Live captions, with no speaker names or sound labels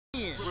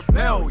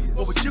Rebellious.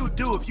 What would you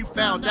do if you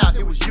found out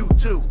it was you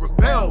too?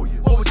 Rebellious.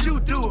 What would you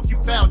do if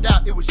you found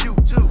out it was you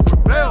too?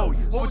 Rebellious.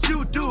 What would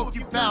you do if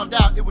you found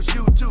out it was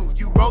you too?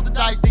 You rolled the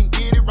dice, didn't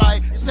get it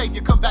right. Your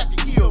savior come back to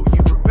kill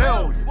you.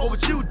 Rebellious. What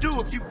would you do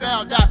if you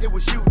found out it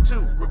was you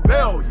too?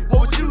 Rebellious.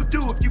 What would you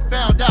do if you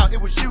found out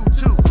it was you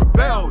too?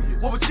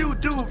 Rebellious. What would you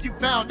do if you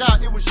found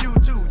out it was you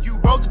too? You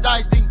rolled the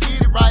dice, didn't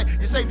get it right.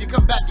 Your savior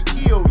come back to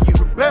kill you.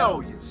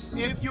 Rebellious.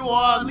 If you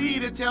are a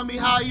leader, tell me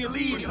how you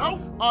leading.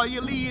 Are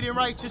you leading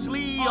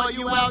righteously? Are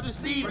you out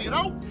deceiving?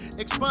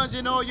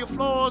 Expunging all your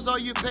flaws, or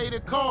you pay the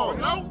cost?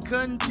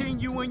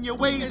 Continue in your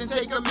ways and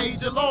take a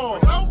major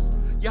loss.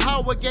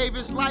 Yahweh gave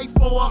his life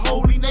for a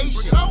holy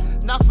nation,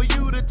 not for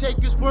you to take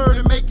his word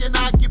and make an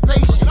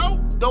occupation.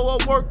 Though a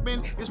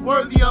workman is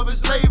worthy of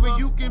his labor,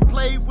 you can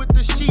play with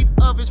the sheep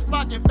of his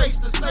flock and face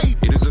the Savior.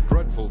 It is a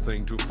dreadful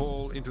thing to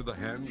fall into the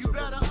hands You of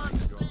better the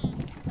understand.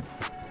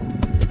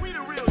 We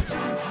the real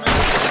Jews, man.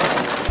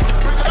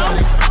 Cut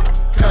it,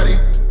 cut it,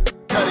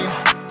 cut it,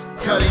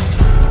 cut it,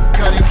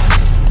 cut it,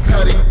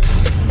 cut it,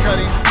 cut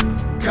it,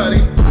 cut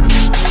it.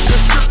 The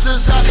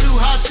scriptures are too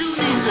hot, you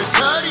need to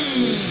cut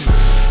it.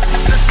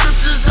 The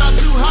scriptures are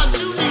too hot,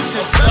 you need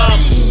to cut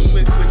it.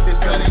 With this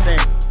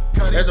understanding.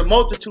 There's a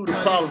multitude of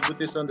problems with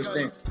this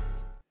understanding.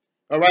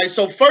 All right,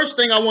 so first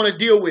thing I want to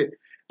deal with,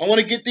 I want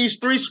to get these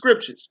three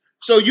scriptures.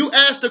 So you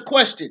asked the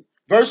question,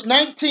 verse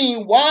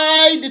 19,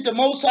 why did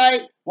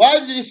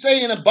it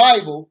say in the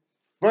Bible,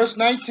 verse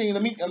 19,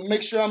 let me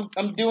make sure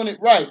I'm doing it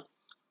right.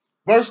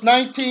 Verse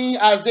 19,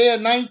 Isaiah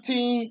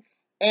 19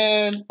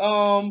 and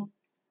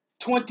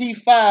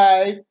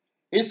 25,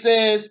 it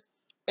says,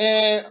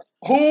 and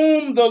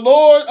whom the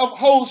Lord of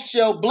hosts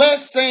shall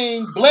bless,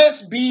 saying,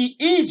 blessed be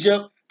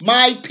Egypt,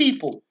 my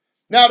people.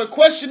 Now the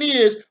question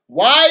is,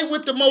 why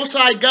would the Most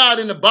High God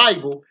in the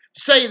Bible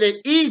say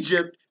that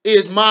Egypt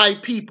is my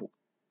people?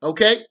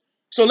 Okay,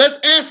 so let's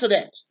answer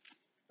that.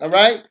 All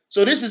right,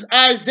 so this is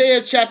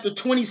Isaiah chapter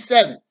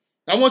 27.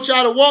 I want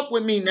y'all to walk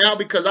with me now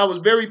because I was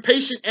very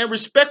patient and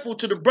respectful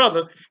to the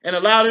brother and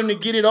allowed him to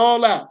get it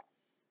all out.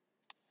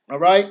 All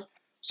right,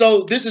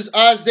 so this is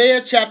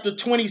Isaiah chapter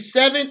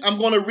 27. I'm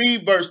going to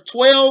read verse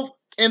 12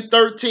 and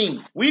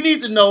 13. We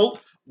need to know,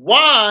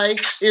 why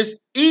is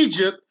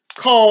Egypt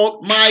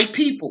called my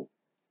people?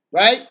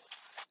 Right?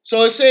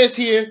 So it says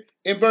here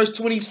in verse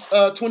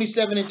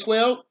 27 and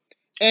 12,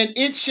 and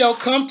it shall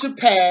come to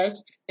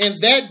pass in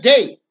that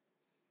day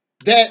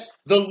that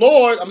the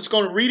Lord, I'm just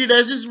going to read it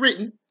as it's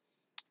written,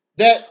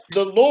 that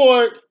the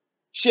Lord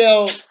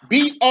shall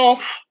beat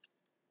off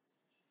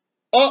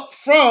up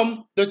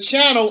from the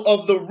channel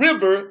of the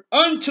river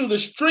unto the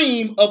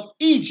stream of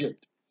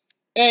Egypt.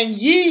 And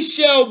ye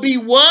shall be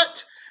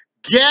what?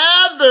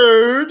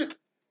 Gathered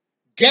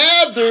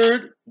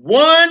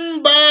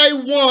one by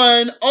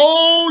one,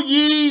 O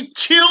ye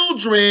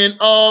children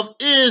of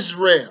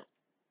Israel.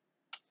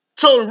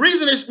 So the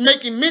reason it's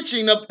making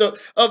mention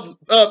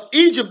of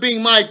Egypt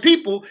being my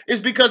people is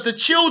because the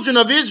children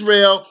of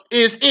Israel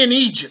is in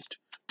Egypt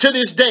to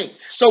this day.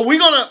 So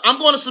I'm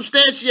gonna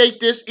substantiate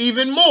this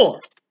even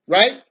more,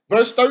 right?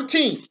 Verse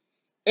 13.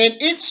 And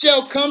it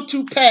shall come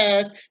to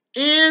pass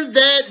in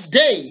that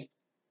day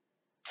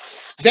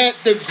that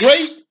the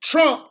great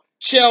trump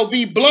shall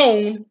be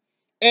blown,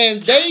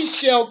 and they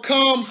shall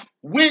come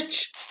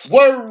which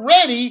were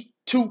ready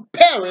to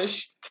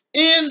perish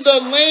in the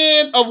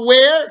land of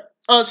where?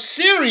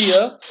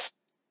 Assyria,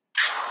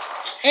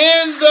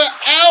 and the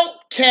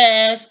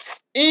outcast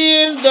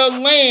in the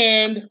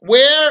land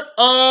where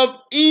of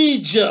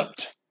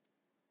Egypt,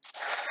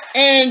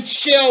 and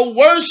shall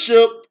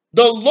worship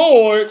the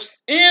Lord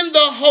in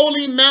the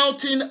holy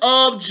mountain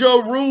of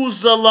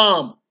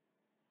Jerusalem.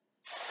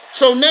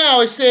 So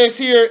now it says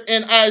here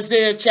in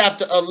Isaiah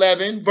chapter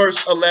 11,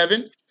 verse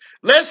 11,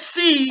 let's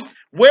see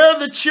where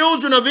the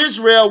children of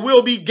Israel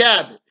will be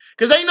gathered.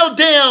 Because ain't no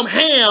damn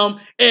Ham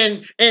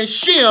and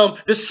Shem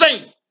the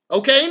same.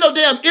 Okay, ain't no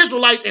damn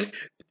Israelites and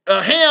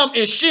Ham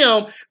and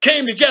Shem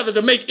came together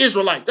to make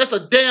Israelites. That's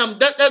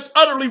that's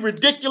utterly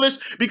ridiculous,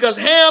 because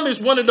Ham is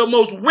one of the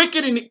most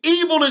wicked and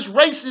evilest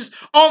races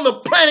on the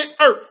planet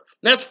Earth.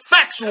 That's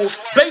factual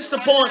based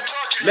upon.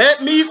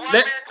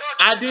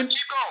 I didn't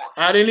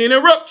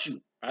interrupt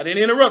you. I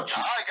didn't interrupt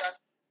you.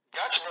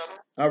 Gotcha,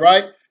 brother. All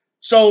right.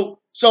 So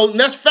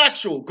that's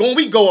factual.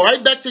 We go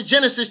right back to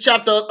Genesis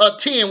chapter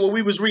 10, where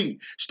we was reading.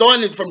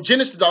 Starting from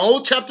Genesis, the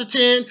whole chapter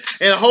 10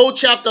 and the whole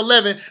chapter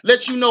 11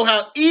 lets you know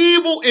how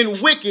evil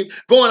and wicked,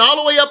 going all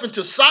the way up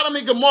into Sodom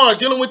and Gomorrah,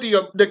 dealing with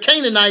the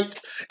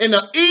Canaanites and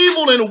the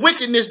evil and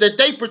wickedness that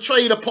they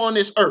portrayed upon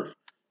this earth.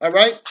 All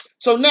right.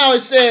 So now it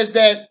says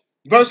that,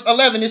 verse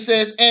 11, it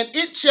says, and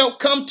it shall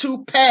come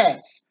to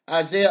pass,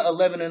 Isaiah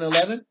 11 and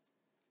 11,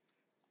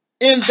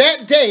 in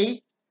that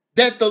day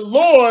that the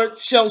Lord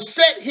shall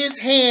set his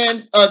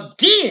hand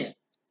again,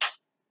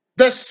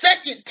 the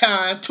second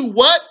time, to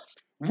what?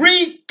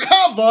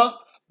 Recover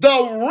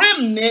the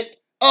remnant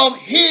of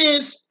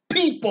his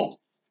people.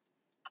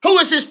 Who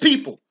is his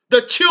people?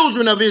 The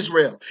children of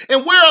Israel.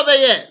 And where are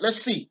they at?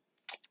 Let's see.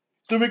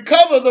 To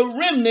recover the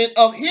remnant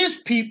of his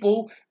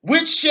people,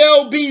 which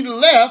shall be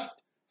left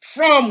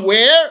from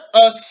where?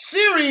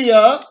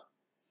 Assyria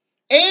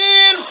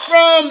and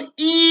from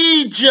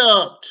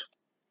Egypt.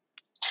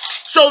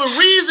 So the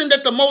reason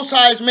that the Most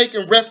High is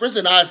making reference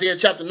in Isaiah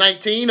chapter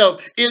 19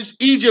 of is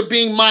Egypt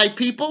being my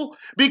people,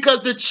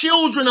 because the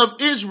children of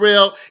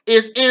Israel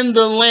is in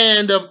the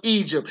land of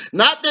Egypt.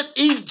 Not that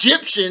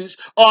Egyptians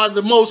are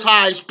the Most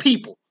High's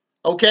people.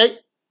 Okay?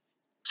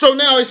 So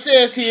now it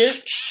says here,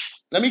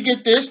 let me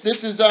get this.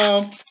 This is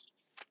to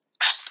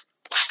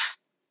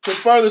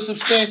further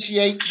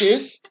substantiate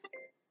this.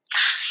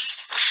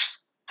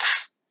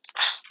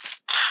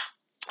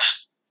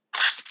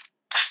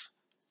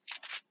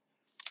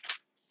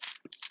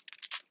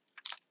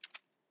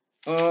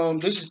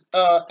 This is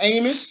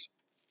Amos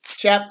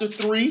chapter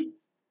 3,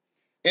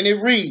 and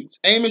it reads,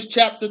 Amos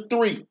chapter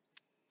 3.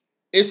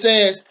 It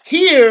says,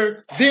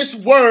 hear this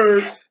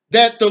word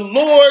that the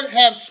Lord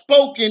hath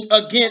spoken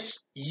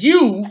against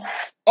you,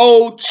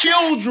 O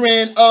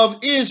children of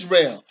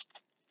Israel,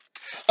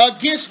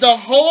 against the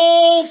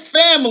whole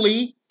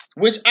family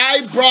which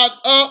I brought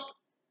up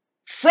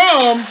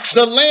from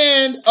the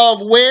land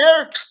of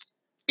where?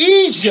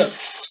 Egypt,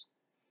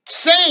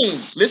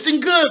 saying, listen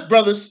good,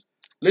 brothers,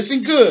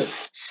 listen good,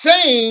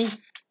 saying,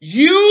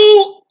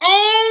 you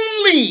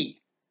only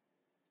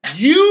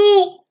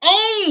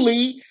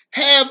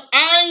have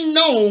I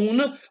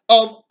known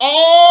of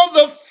all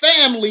the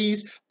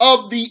families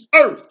of the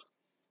earth.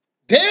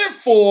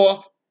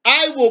 Therefore,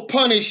 I will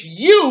punish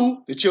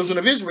you, the children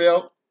of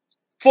Israel,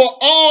 for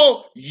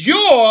all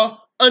your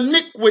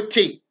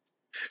iniquity.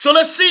 So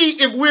let's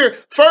see if we're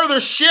further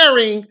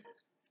sharing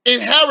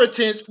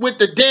inheritance with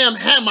the damn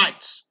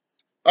Hamites.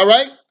 All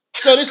right?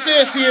 So this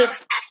says here. Hey,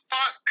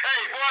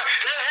 boy,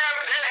 that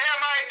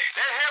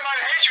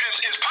Hamite hatred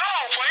is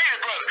powerful, ain't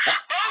it, brother?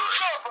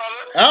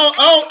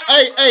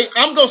 Hey,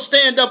 I'm gonna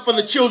stand up for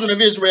the children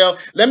of Israel.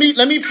 Let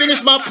me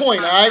finish my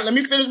point. All right, let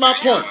me finish my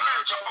point.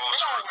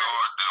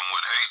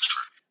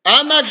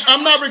 I'm not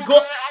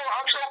regard.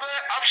 I'm so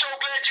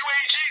glad you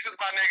ain't Jesus,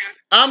 my nigga.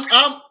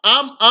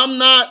 I'm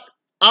not.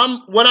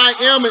 What I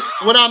am.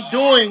 What I'm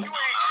doing.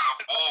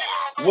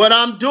 What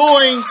I'm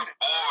doing.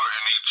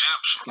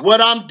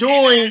 What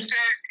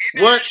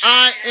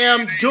I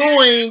am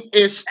doing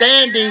is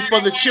standing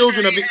for the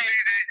children of it. Yes,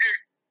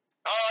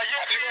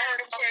 he heard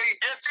him say,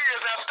 yes, he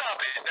is. Now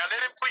stop it. Now let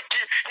him preach.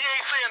 He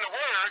ain't saying the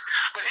word,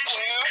 but he's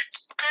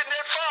spitting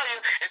that fire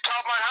and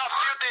talking about how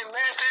filthy and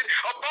nasty and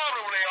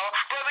abominable they are.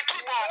 Brother,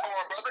 keep on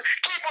going, brother.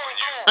 Keep on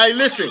going. Hey,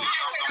 listen. When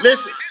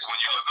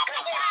you look up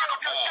the word of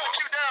war.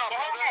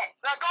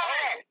 Now go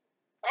ahead.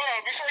 Hold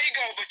on, before you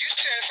go, but you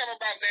said something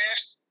about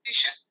nasty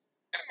shit.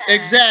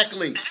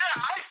 Exactly. Yeah,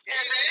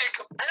 in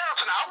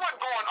comparison, I wasn't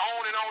going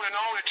on and on and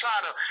on and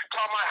trying to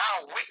talk about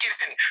how wicked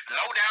and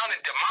low down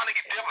and demonic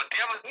and devil.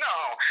 No,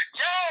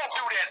 y'all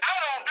do that. I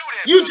don't do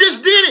that. You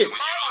just did it. When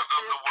you look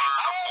up the word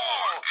of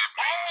war,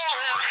 it means to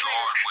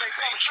regard with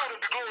hatred.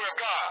 The glory of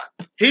God.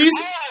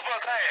 All of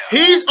us have.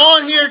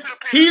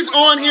 He's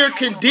on here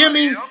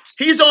condemning.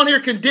 He's on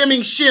here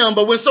condemning Shem,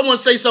 but when someone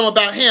says something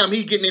about him,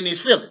 he's getting in his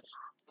feelings.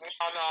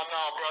 No,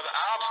 brother.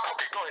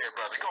 Okay, go ahead,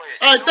 brother. Go ahead.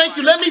 All right, thank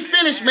you. Let me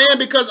finish, man,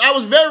 because I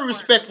was very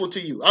respectful to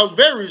you. I was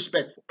very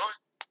respectful. Go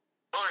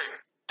ahead.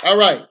 All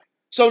right.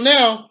 So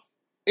now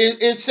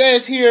it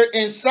says here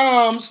in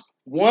Psalms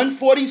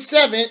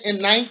 147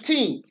 and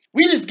 19.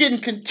 We just getting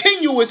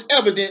continuous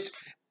evidence,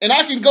 and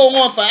I can go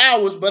on for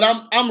hours, but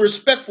I'm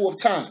respectful of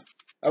time.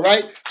 All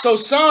right. So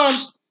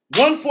Psalms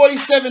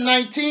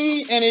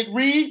 147:19, and it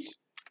reads,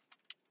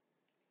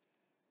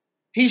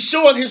 he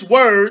showed his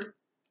word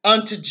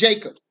unto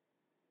Jacob,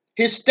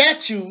 his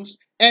statutes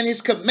and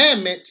his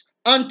commandments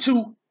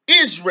unto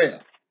Israel.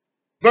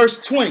 Verse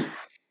 20.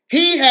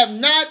 He have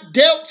not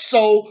dealt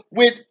so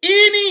with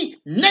any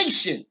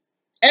nation.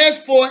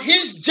 As for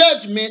his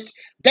judgments,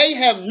 they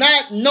have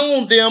not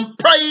known them.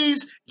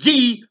 Praise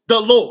ye the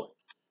Lord.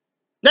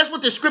 That's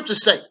what the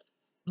scriptures say.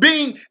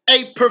 Being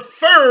a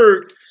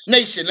preferred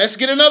nation. Let's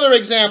get another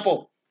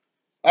example.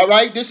 All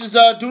right. This is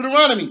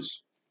Deuteronomy.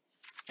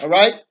 All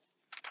right.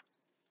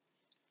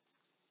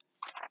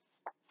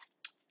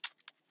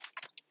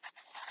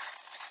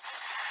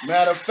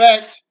 Matter of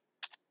fact,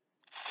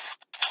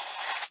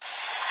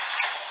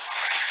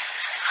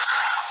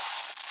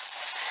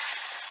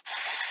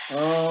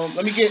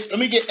 let me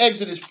get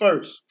Exodus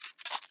first.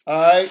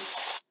 All right.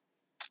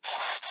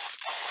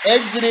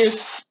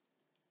 Exodus.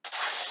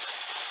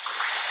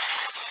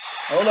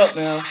 Hold up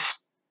now.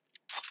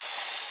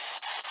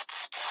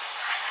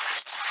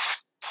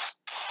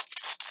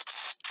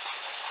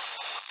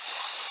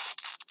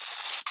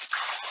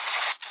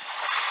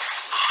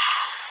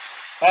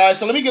 All right,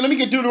 so let me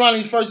get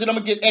Deuteronomy first, then I'm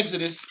gonna get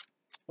Exodus,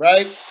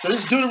 right? So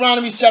this is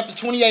Deuteronomy chapter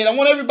 28. I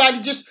want everybody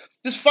to just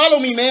follow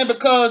me, man,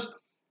 because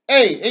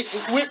hey,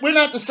 we're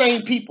not the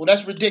same people.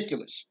 That's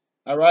ridiculous.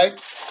 All right. Take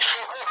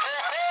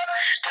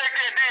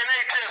that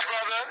DNA test,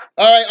 brother.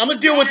 All right, I'm gonna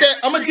deal with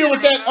that. I'm gonna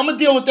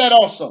deal with that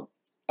also.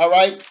 All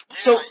right.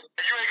 So you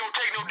ain't gonna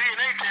take no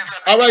DNA test.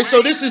 All right.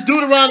 So this is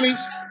Deuteronomy.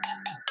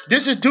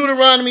 This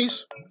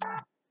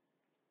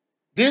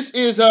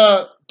is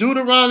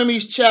Deuteronomy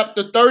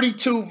chapter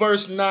 32,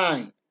 verse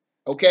 9.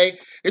 Okay?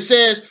 It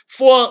says,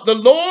 for the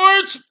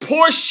Lord's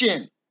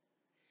portion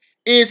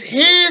is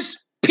his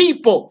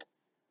people.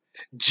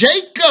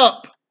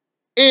 Jacob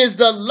is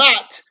the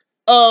lot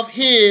of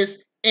his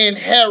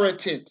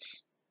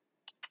inheritance.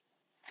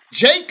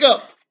 Jacob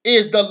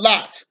is the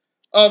lot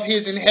of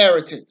his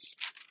inheritance.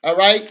 All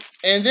right?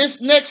 And this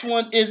next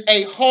one is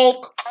a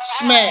Hulk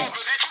smash. But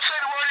did you say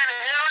the word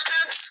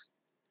inheritance?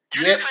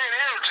 You Yes. didn't say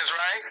inheritance,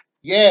 right?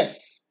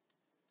 Yes.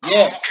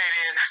 Yes. Oh, okay,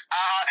 then.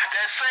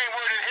 That same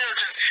word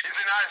inheritance is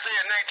in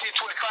Isaiah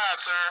 19:25,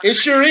 sir. It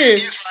sure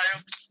is.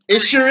 Israel.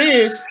 It sure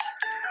is.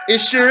 It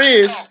sure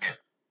is. Talking.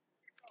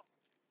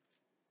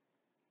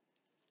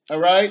 All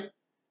right.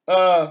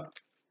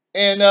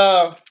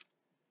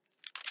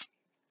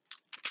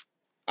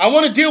 I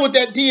want to deal with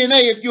that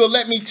DNA if you'll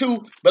let me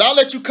to, but I'll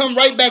let you come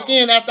right back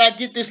in after I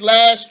get this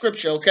last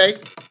scripture,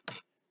 okay?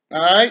 All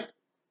right.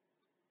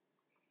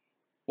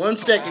 1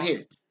 second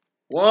here.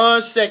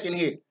 1 second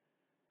here.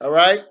 All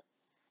right.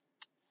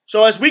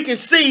 So as we can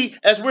see,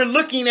 as we're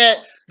looking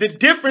at the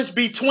difference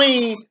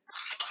between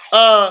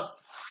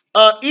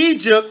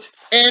Egypt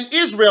and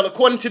Israel,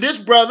 according to this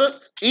brother,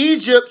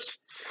 Egypt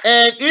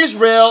and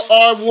Israel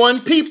are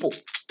one people.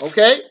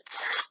 Okay.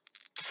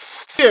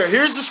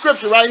 Here's the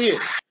scripture right here.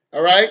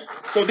 All right.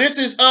 So this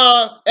is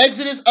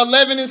Exodus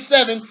 11 and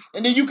 7,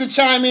 and then you can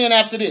chime in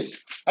after this.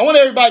 I want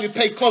everybody to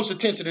pay close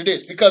attention to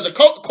this because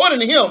according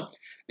to him,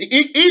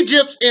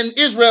 Egypt and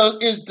Israel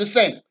is the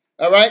same.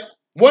 All right.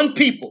 One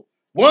people.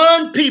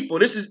 One people.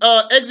 This is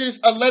Exodus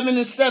 11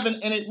 and 7,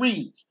 and it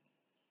reads.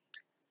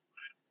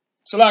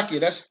 Salakia,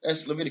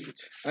 that's Leviticus.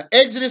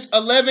 Exodus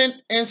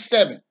 11 and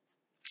 7.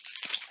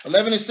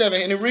 11 and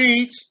 7, and it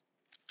reads.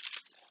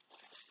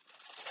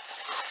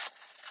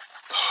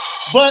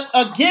 But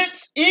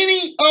against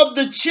any of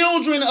the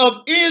children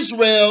of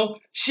Israel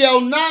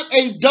shall not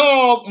a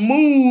dog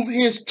move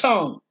his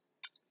tongue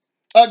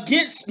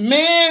against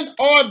man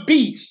or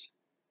beast,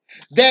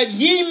 that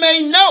ye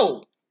may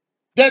know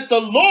that the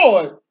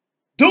Lord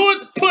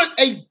doeth put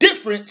a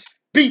difference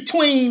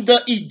between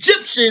the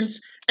Egyptians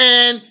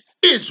and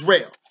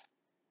Israel.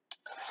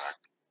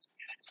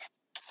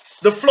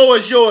 The floor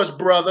is yours,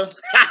 brother.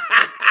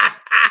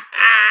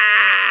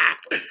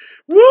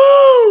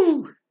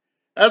 Woo!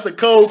 That's a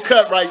cold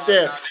cut right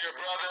there.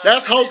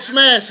 That's Hulk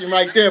smashing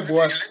right there,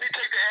 boy. Let me take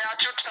the air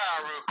out your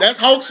tire real quick. That's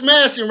Hulk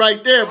smashing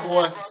right there, boy.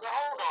 Hold on,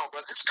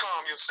 brother. Just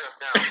calm yourself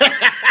down. let me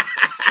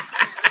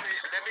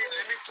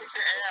take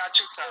the air out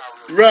your tire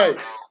real quick. Right.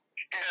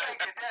 And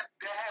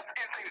that has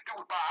anything to do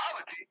with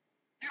biology.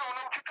 You don't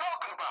know what you're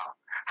talking about.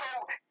 So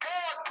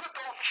God put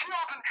those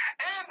children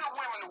and the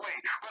women away.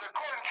 But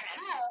according to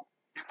you,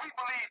 if we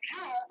believe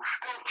you,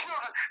 those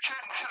children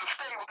should have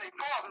stayed with their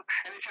fathers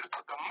and they should have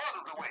put the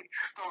mothers away.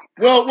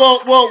 So,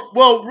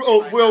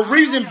 well,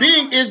 reason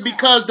being is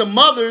because the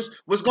mothers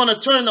was going to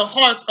turn the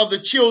hearts of the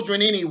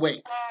children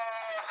anyway. Stop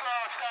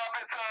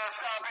it, sir.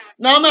 Stop it.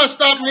 No, I'm not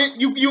stopping it.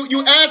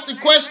 You asked the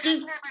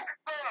question. Sir, you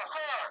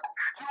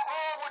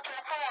are what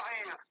your father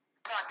is.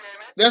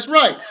 Goddammit. That's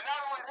right. And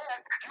not only that,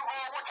 you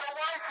are what your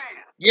wife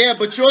is. Yeah,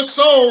 but your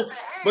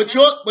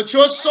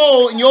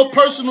soul and your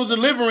personal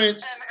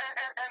deliverance.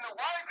 And the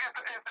wife is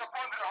up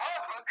under the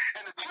husband,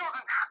 and the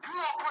children, you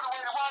don't put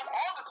away the wife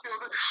or the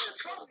children. And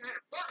certainly,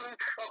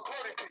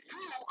 according to you,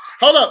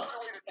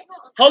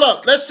 Hold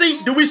up. Let's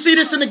see. Do we see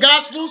this in the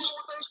Gospels?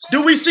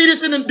 Do we see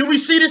this in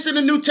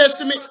the New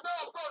Testament?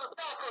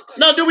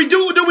 No, do we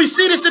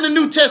see this in the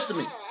New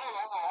Testament?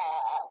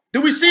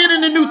 Do we see it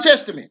in the New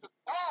Testament?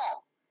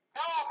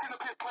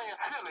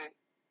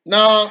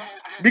 No,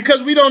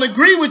 because we don't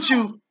agree with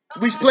you.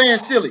 We playing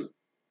silly. You don't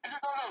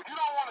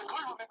want to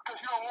agree with me because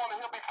you don't want to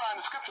help me find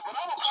the scripture, but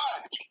I'm gonna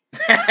find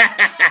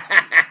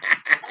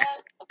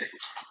it.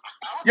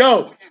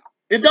 Yo,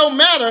 it don't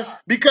matter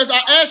because I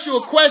asked you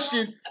a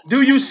question.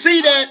 Do you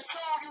see that?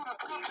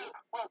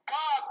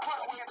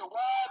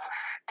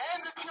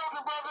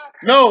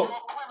 No.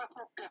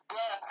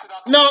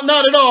 No,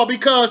 not at all,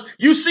 because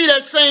you see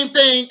that same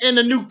thing in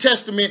the New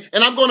Testament,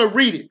 and I'm going to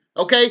read it,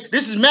 okay?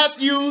 This is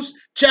Matthew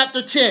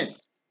chapter 10,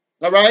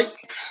 all right?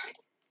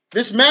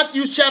 This is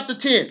Matthew chapter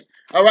 10,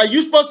 all right?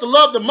 You're supposed to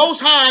love the Most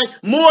High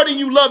more than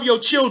you love your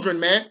children,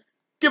 man.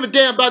 Give a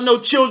damn about no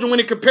children when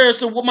it compares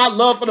to my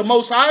love for the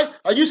Most High.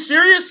 Are you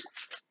serious?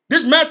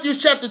 This is Matthew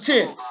chapter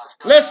 10.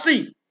 Let's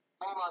see.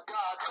 Oh my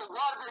God. So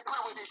why did they put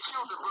away their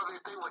children, brother,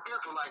 if they were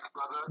Israelites,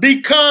 brother?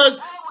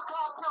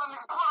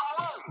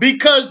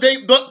 Because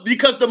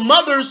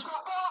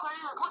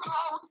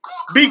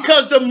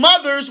the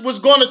mothers was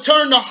going to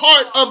turn the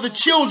heart of the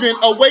children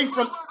away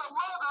from.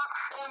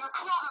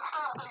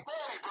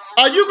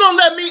 Are you going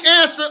to let me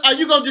answer? Are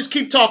you going to just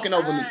keep talking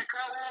over me?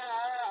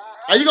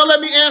 Are you going to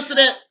let me answer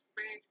that?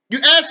 You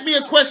asked me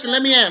a question.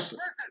 Let me answer.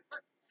 We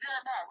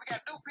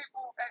got new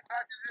people that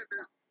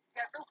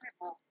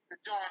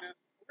join us.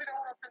 We don't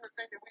want them to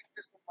think that we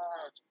just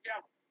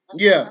together.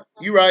 Yeah,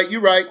 you're right.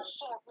 You're right.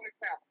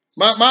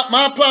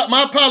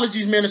 My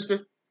apologies,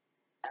 Minister.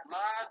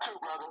 Mine too,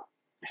 brother.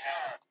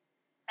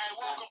 Hey,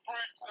 welcome,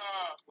 Prince.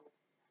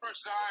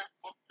 First Zion,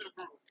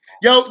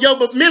 Yo,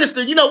 but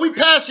minister, you know, we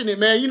passionate,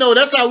 man. You know,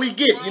 that's how we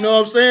get. You know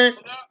what I'm saying?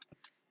 Yes,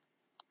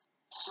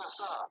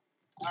 sir. All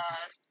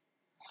right.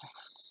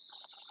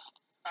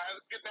 All right,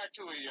 let's get back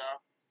to it, y'all.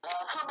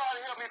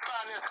 Somebody help me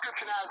find that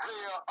scripture in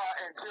Isaiah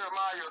and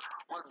Jeremiah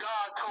where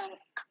God told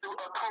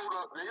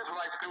the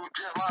Israelites through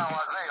Jeremiah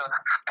and Isaiah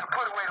to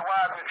put away the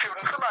wives and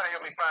children. Somebody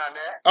help me find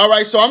that. All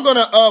right, so I'm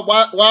gonna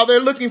while they're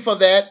looking for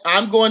that,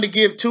 I'm going to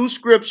give two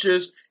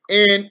scriptures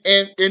and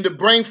to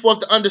bring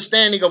forth the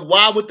understanding of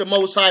why would the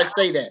Most High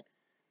say that.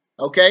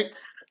 Okay,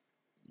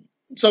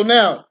 so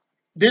now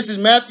this is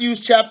Matthew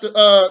chapter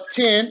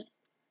 10,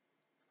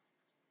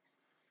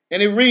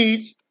 and it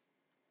reads,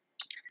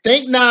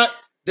 "Think not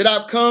that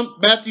I've come,"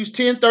 Matthew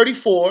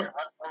 10:34.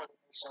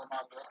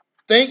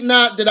 "Think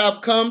not that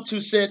I've come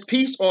to set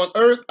peace on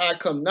earth. I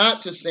come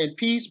not to send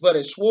peace, but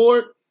a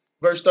sword."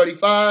 Verse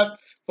 35,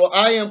 "For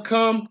I am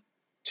come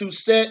to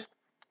set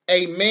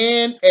a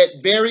man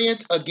at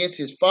variance against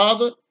his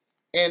father,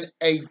 and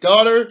a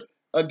daughter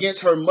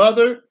against her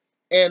mother,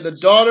 and the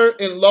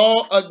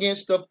daughter-in-law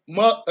against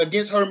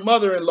her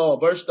mother-in-law."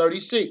 Verse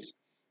 36,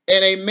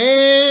 "And a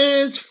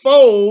man's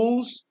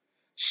foes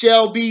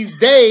shall be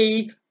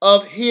they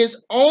of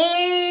his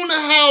own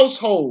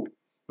household."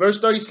 Verse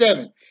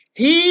 37,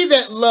 "He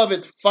that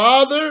loveth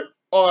father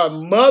or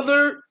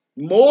mother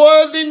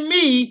more than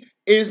me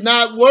is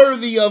not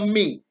worthy of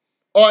me.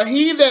 Or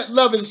he that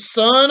loveth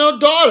son or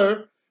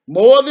daughter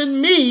more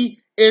than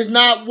me is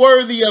not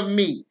worthy of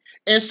me."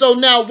 And so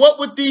now what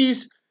would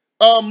these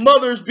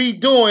mothers be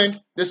doing?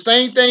 The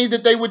same thing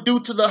that they would do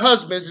to the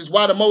husbands is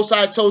why the Most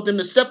High told them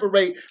to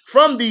separate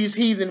from these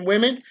heathen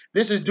women.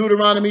 This is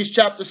Deuteronomy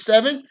chapter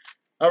 7.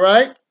 All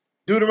right.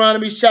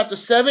 Deuteronomy chapter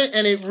 7,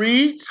 and it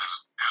reads. 10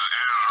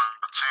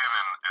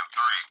 and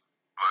 3,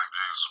 like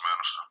Jesus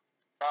minister.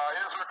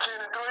 Ezra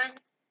 10 and 3?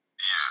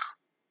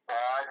 Yeah.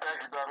 All right, thank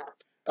you, brother.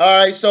 All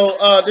right, so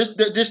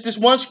this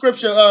one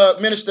scripture,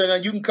 minister, now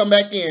you can come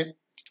back in.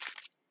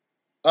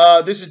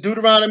 This is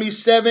Deuteronomy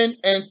 7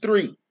 and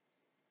 3.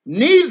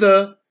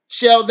 "Neither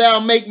shalt thou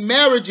make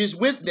marriages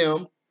with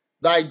them.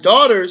 Thy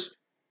daughters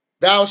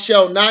thou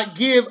shalt not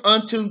give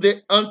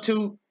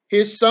unto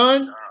his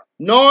son,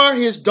 nor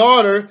his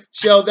daughter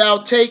shalt thou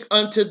take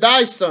unto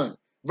thy son."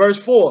 Verse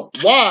 4.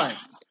 "Why?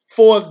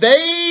 For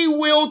they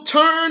will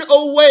turn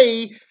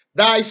away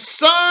thy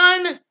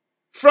son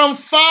from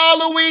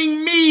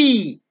following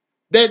me,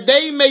 that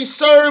they may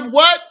serve"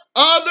 what?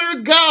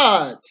 "Other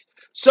gods.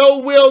 So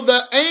will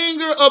the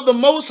anger of the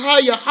Most High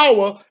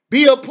Yahweh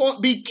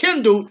be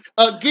kindled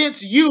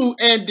against you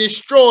and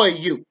destroy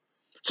you."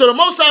 So the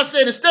Most High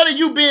said, instead of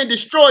you being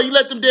destroyed, you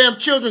let them damn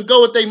children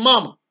go with their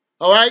mama.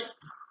 All right?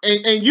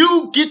 And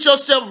you get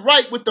yourself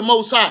right with the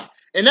Most High.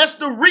 And that's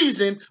the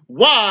reason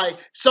why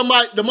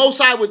the Most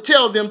High would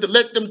tell them to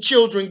let them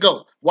children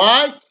go.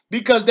 Why?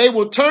 Because they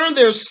will turn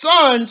their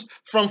sons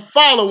from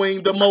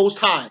following the Most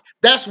High.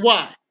 That's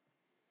why.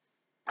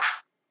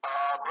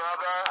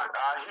 Brother,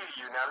 I hear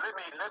you. Now let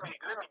me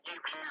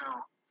give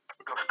you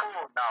the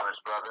full knowledge,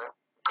 brother.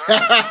 There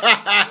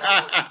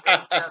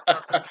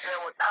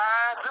were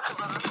times, listen,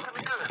 brother, listen to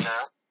me good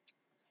now.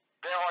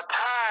 There are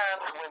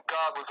times when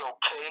God was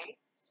okay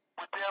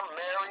with them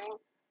marrying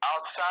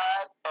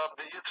outside of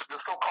the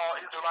so-called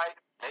Israelite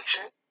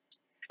nation,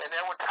 and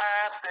there were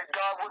times that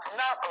God was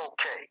not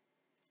okay.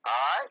 All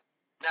right.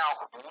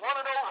 Now, one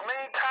of those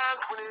main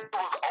times when it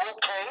was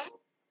okay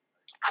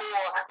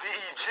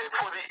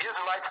for the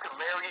Israelites to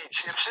marry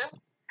Egyptians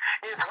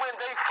is when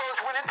they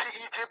first went into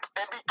Egypt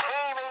and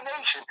became a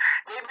nation.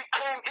 They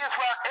became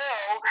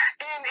Israel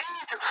in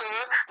Egypt, sir,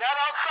 not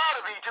outside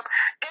of Egypt.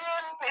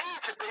 In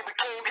Egypt, they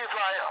became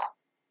Israel.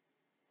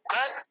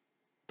 Okay?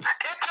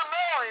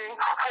 Intermarrying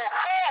for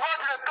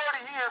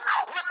 430 years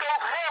with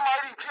those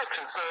Hamite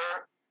Egyptians,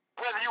 sir,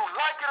 whether you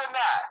like it or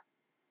not.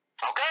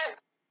 Okay?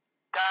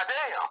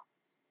 Goddamn.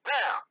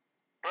 Now,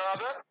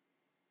 brother,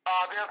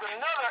 there's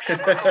another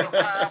episode of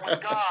time when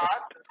God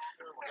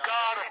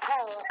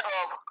approved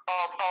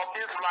of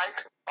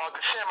Israelites,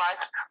 the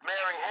Shemites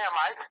marrying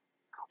Hamites.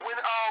 When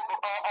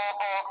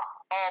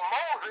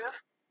Moses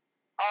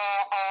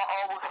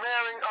was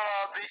marrying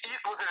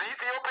was it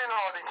Ethiopian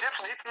or the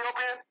Egyptian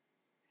Ethiopian,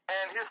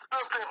 and his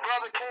sister and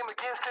brother came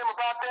against him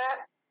about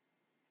that,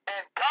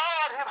 and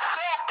God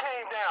Himself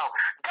came down.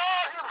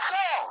 God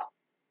Himself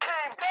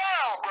came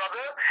down,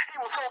 brother. He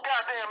was so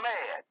goddamn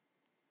mad.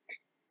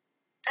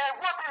 And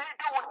what did He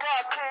do when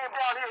God came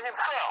down here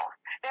Himself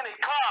in a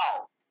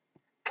cloud?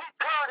 He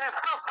turned his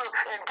sister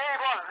and gave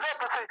her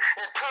leprosy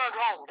and turned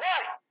her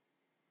white.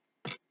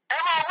 Am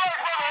I right,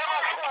 brother? Am I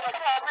telling a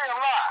goddamn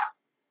lie?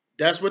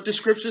 That's what the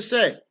scriptures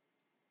say.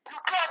 You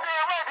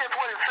goddamn right, that's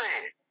what it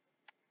said.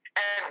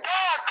 And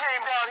God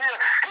came down here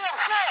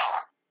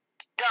Himself.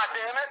 God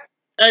damn it.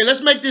 Hey,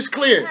 let's make this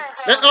clear.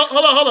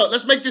 Hold on.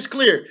 Let's make this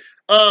clear.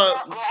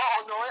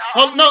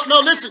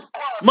 Listen.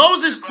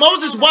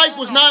 Moses' wife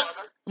was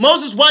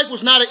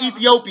not an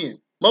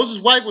Ethiopian. Moses'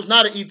 wife was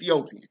not an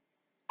Ethiopian.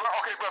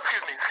 Okay, bro,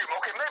 excuse me.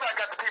 Okay, maybe I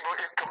got the people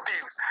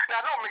confused. Now,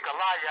 don't make a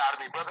liar out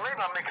of me, brother.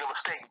 Maybe I'm making a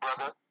mistake,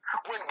 brother.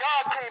 When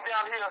God came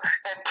down here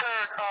and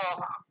turned,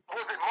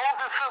 was it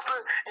Moses' sister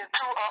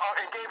into,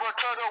 and gave her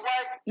turned her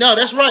wife? No,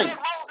 that's right. Was that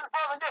Moses,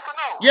 brother? Yes or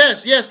no?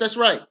 Yes, that's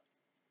right.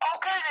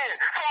 Okay then.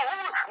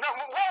 So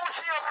what was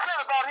she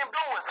upset about him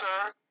doing,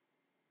 sir?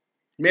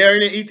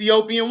 Marrying an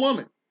Ethiopian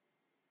woman.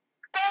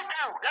 Thank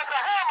you. That's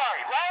a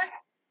Hamite, right?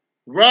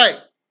 Right.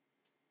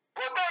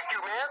 Well, thank you,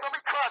 man. Let me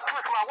try to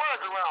twist my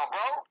words around,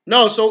 bro.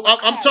 No, so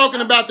I'm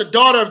talking about the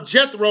daughter of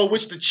Jethro,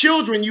 which the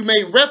children you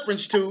made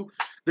reference to.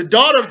 The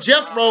daughter of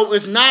Jethro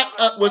is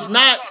not was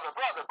not.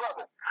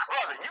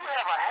 Brother, you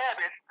have a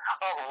habit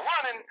of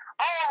running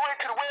all the way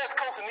to the West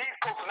Coast and the East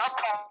Coast, and I'm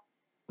talking.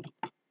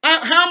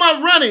 How am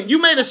I running? You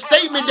made a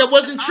statement that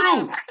wasn't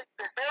true.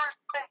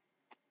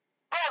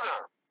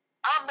 Brother,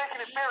 I'm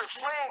making it very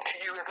plain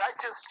to you, as I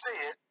just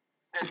said,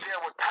 that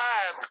there were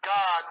times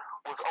God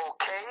was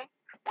okay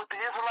with the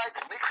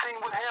Israelites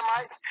mixing with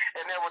Hamites,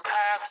 and there were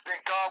times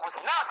that God was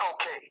not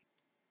okay.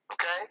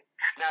 Okay?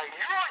 Now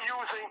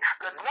you're using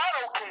the not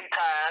okay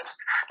times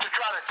to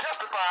try to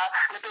justify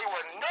that they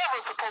were never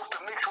supposed to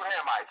mix with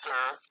Hamites,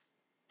 sir.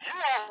 You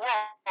are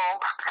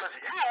wrong because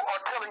you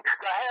are telling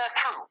the half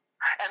truth.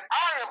 And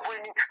I am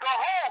bringing the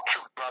whole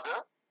truth,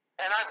 brother.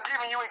 And I'm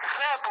giving you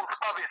examples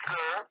of it,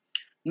 sir.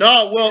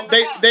 No, well,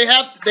 they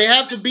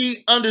have to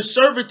be under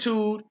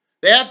servitude.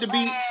 They have to be.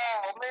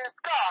 Oh man,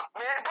 stop,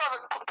 man, brother,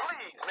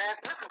 please, man,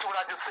 listen to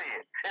what I just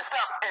said, and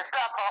stop adding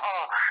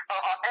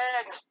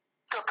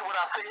stuff to what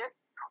I said.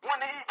 When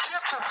the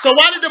Egyptians. So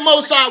why did the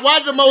Most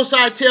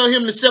High tell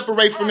him to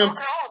separate from them?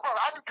 Okay, hold on,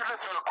 brother. I need you to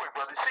listen real quick,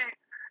 brother. See,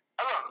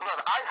 look,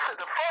 brother, I said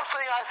the first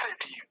thing I said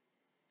to you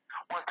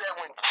was that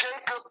when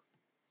Jacob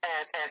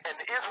and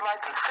the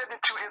Israelites, the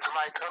 72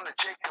 Israelites under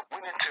Jacob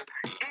went into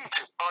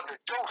Egypt under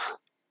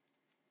Joseph,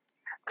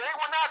 they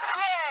were not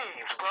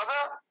slaves,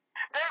 brother.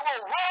 They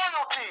were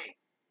royalty.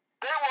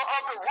 They were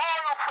of the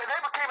royal. They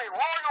became a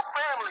royal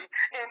family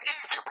in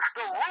Egypt,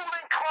 the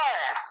ruling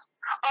class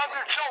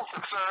under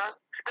Joseph, sir.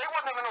 They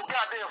wasn't under no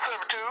goddamn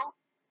servitude.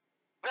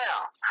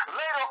 Now,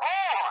 later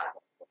on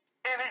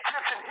in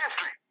Egyptian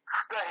history,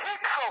 the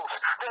Hyksos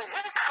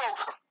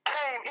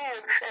came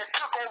in and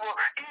took over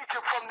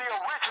Egypt from the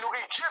original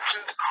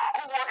Egyptians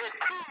who were at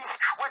peace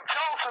with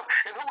Joseph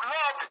and who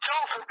loved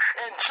Joseph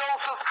and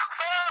Joseph's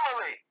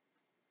family.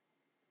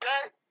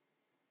 Okay?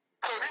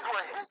 So these were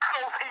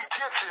Hyksos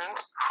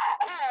Egyptians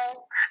who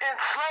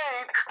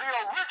enslaved the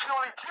original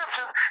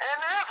Egyptians and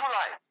the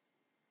Israelites.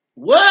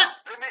 What?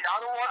 I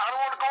don't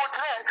want to go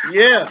into that.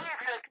 Yeah.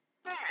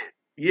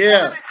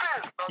 Yeah.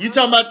 You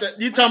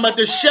talking about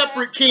the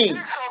shepherd kings.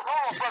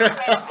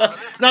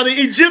 Now the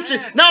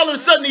Egyptians, now all of a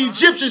sudden the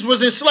Egyptians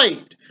was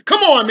enslaved.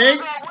 Come on, man.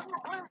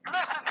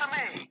 Listen to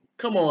me.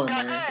 Come on,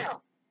 God man.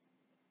 damn.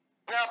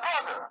 Now,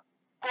 brother,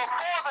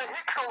 before the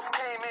Hyksos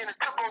came in and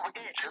took over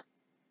Egypt,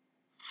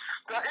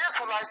 the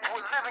Israelites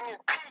were living in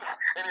peace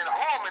and in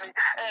harmony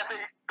as a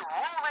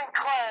ruling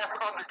class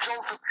under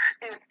Joseph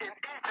in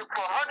Egypt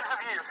for hundreds of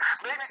years,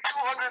 maybe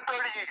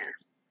 230 years,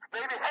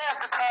 maybe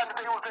half the time that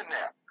they was in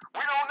there.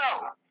 We don't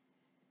know.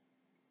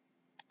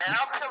 And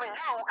I'm telling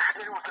you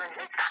that it was the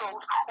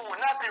Hyksos who were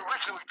not the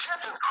original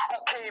Egyptians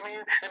who came in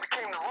and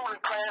became the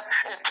ruling class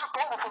and took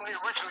over from the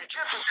original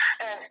Egyptians,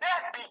 and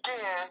that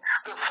began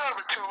the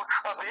servitude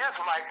of the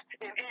Israelites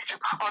in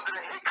Egypt under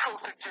the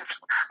Hyksos Egyptians,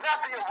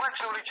 not the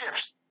original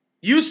Egyptians.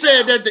 You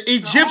said that the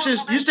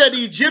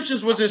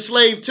Egyptians was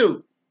enslaved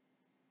too.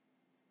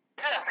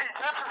 Yes, the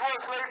Egyptians were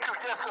enslaved too.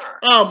 Yes, sir.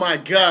 Oh my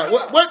God!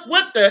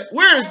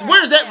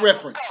 Where is that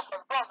reference?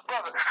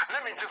 Brother,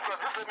 let me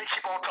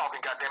keep on talking.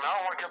 Goddamn it, I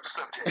don't want to get off the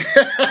subject.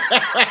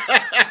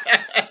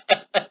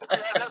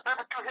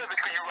 That's too heavy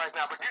for you right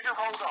now, but you just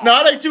hold on.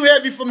 No, it ain't too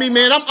heavy for me,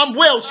 man. I'm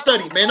well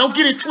studied, man. Don't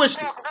get it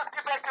twisted. Let's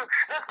get back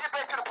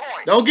to the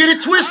point. Don't get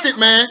it twisted,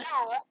 man.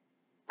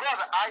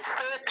 Brother, I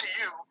said to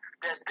you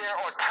that there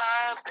are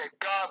times that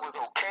God was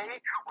okay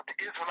with the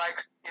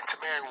Israelites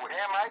intermarrying with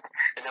Hamites,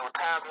 and there were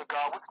times when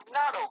God was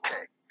not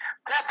okay.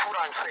 That's what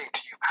I'm saying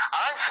to you.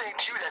 I'm saying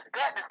to you that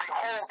that is the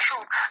whole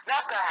truth,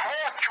 not the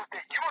half truth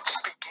that you're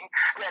speaking,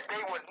 that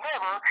they were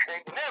never to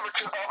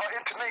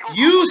intermingle.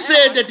 You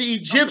said that the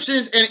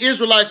Egyptians and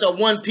Israelites are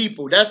one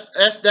people. That's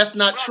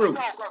not true. No,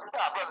 brother,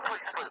 stop, brother,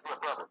 please,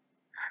 brother.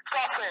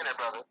 Stop saying that,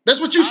 brother. That's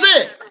what you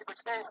said.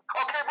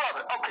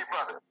 Okay,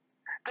 brother.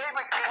 They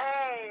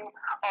became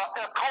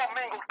a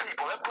commingled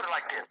people. Let's put it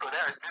like this. So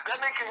does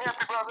that make you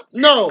happy, brother?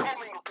 No.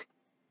 Commingled people.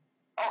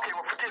 Okay,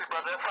 well, forget it,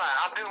 brother. That's fine.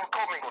 I'm dealing with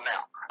commingle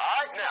now.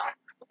 All right, now.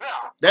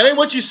 That ain't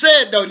what you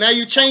said, though. Now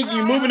you're changing.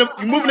 You're moving the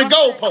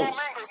goalposts.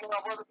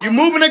 You're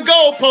moving the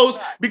goalposts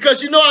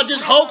because you know I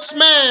just Hulk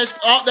smashed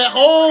that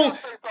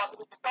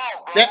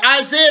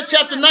Isaiah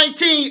chapter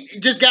 19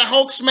 just got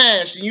Hulk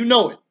smashed, and you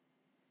know it.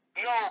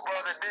 No,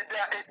 brother,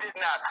 it did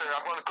not, sir.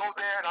 I'm going to go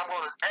there and I'm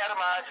going to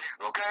atomize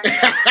you, okay?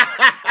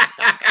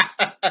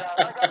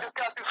 Like I just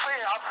got to say,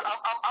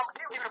 I'm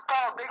giving you the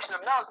foundation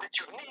of knowledge that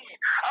you need.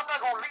 I'm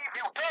not going to leave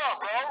you dumb,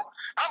 bro.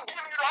 I'm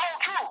giving you the whole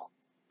truth.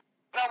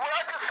 Now, what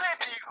I just said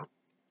to you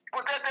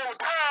was that there were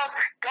times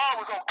God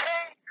was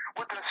okay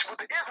with the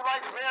Israelites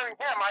Israelites marrying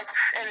Hemites,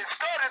 and it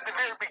started at the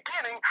very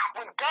beginning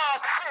when God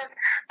sent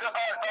the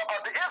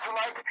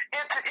Israelites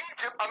into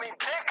Egypt,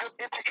 Jacob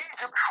into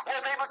Egypt,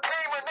 where they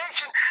became a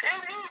nation in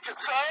Egypt,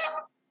 sir.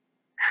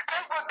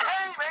 They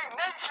became a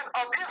nation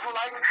of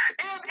Israelites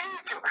in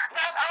Egypt,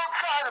 not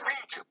outside of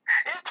Egypt,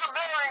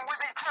 intermarrying with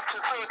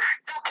Egyptians. So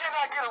you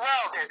cannot get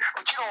around it,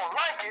 but you don't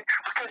like it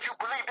because you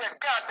believe that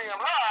goddamn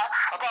lie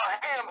about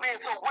Ham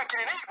being so wicked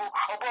and evil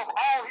above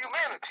all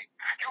humanity.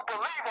 You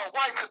believe a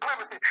white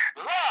supremacy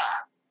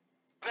lie.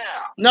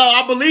 Now. No,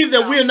 I believe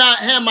that we're not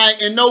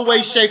Hamite in no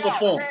way, shape, or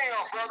form.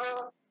 Damn,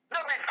 brother.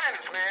 Let me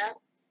finish, man.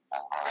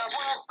 Now,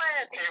 what I'm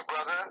saying to you,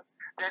 brother,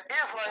 that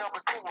Israel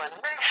became a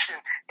nation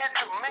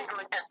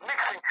intermingling and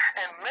mixing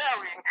and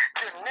marrying,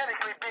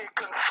 genetically being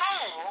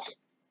consumed,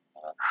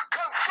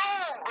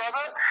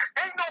 brother.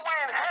 Ain't no way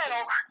in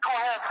hell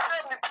gonna have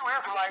 72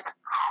 Israelites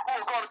who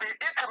are gonna be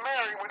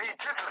intermarrying with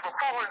Egyptians for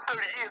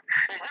 430 years,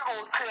 and you're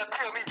gonna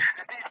tell me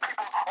that these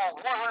people are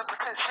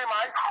 100%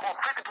 Shemite or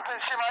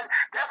 50% Shemite?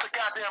 That's a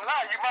goddamn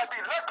lie. You might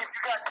be lucky if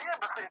you got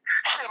 10%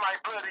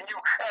 Shemite blood in you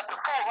after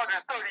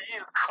 430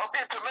 years of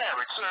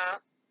intermarriage, sir.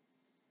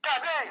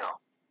 Goddamn.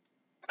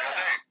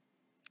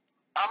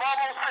 I'm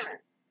almost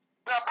finished.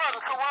 Now,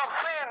 brother, so what I'm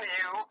saying to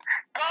you,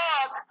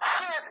 God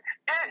sent,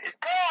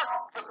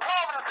 the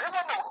providence, it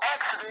wasn't no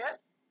accident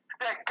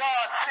that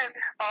God sent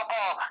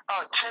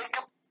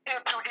Jacob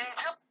into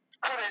Egypt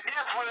so that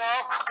Israel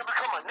could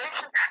become a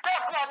nation.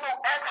 That's not no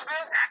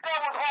accident. That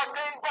was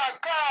ordained by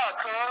God,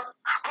 sir,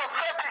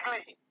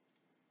 prophetically.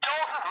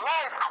 Joseph's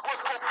life was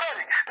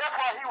prophetic. That's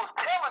why he was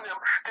telling them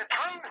the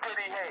dreams that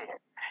he had.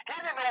 He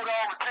didn't know what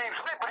all the dreams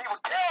meant, but he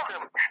would tell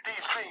them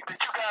these dreams that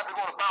you guys are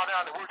going to bow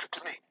down and worship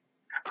to me.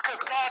 Because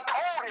God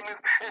told him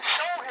and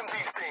showed him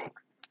these things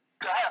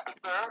to happen,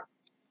 sir.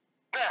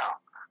 Now,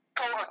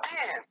 so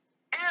again,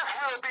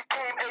 Israel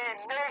became a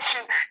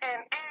nation in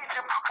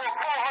Egypt for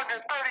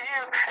 430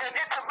 years and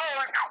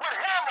intermarried with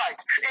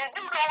Hemites, and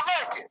you don't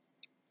like it.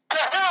 To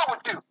hell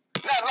with you,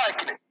 not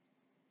liking it.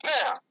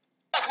 Now,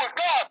 that's what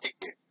God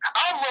did.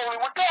 I'm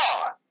rolling with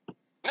God.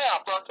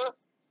 Now, brother,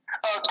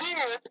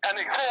 again, an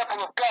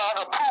example of God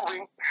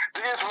approving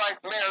the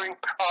Israelites marrying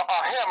a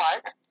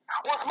Hemite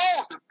was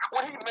Moses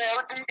when he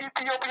married the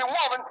Ethiopian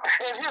woman,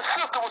 and his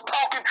sister was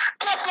talking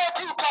just like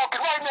you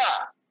talking right now.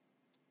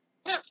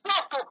 His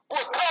sister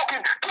was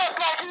talking just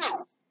like you.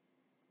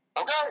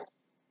 Okay?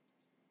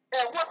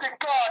 And what did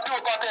God do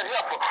about that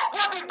heifer?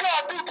 What did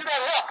God do to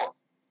that heifer?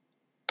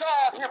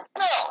 God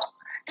himself.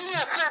 He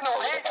didn't send no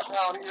angels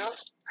down here.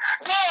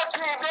 God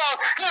came down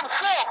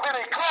himself in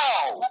a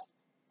cloud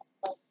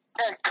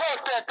and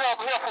cursed that dumb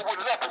heifer with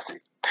leprosy,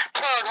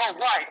 turned her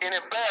white and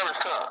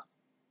embarrassed her.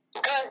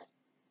 Okay?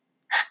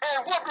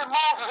 And what did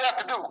Moses have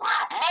to do?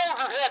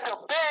 Moses had to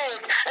beg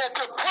and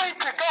to pray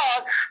to God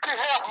to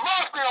have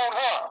mercy on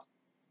her.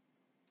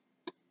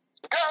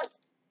 Okay?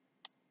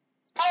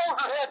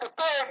 Moses had to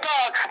beg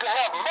God to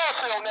have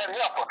mercy on that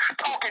heifer,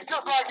 talking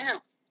just like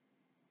you.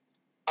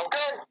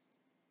 Okay?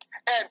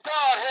 And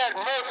God had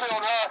mercy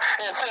on her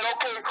and said,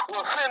 okay,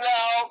 we'll send her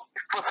out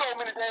for so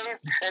many days,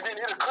 and then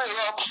it'll clear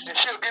up, and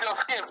she'll get her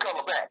skin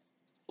color back.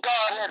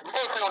 God had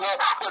mercy on her,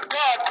 but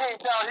God came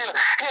down here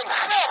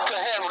himself to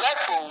handle that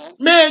fool.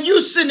 Man,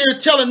 you sitting there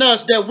telling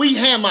us that we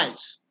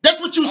Hamites. That's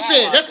what you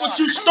said. That's what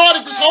you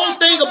started this whole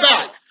thing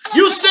about.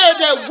 You said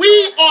that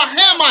we are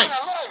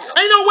Hamites.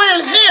 Ain't no way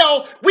in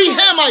hell we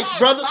Hamites,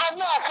 brother. I'm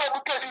not so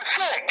because you're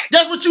sick.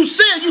 That's what you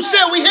said. You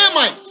said we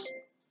Hamites.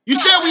 You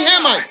said we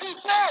Hamites.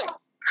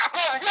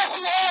 Brother, yes,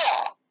 you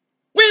are.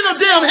 We ain't no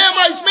damn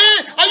Hamites,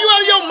 man. Are you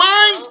out of your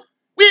mind?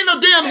 We ain't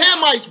no damn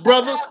Hamites,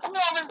 brother.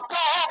 Tell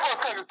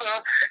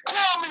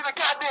me the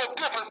goddamn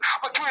difference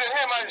between a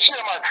Hamite and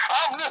Shemite.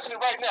 I'm listening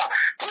right now.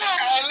 Tell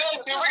me.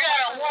 Listen, we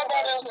got a war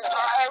back. We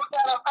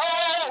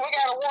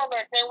got a war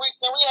back. Can we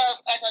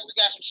act like we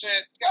got some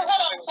shit? Hold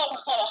on.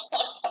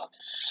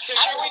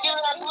 Can we give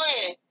it a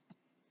play?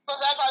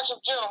 Let's act like some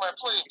gentlemen,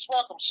 please.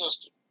 Welcome,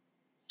 sister.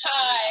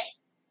 Hi.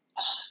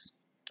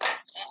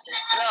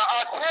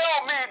 Now,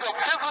 tell me the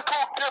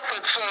physical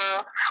difference,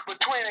 sir,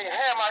 between a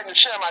Hamite and a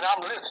Shemite.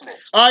 I'm listening.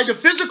 All right, the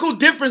physical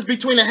difference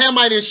between a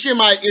Hamite and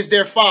Shemite is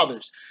their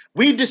fathers.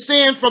 We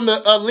descend from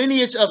the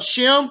lineage of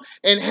Shem,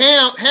 and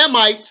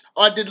Hamites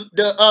are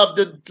of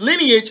the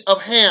lineage of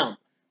Ham.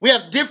 We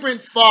have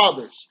different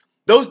fathers.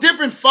 Those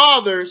different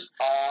fathers.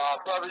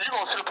 Brother, you're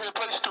going to sit up here and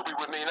play stupid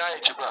with me, now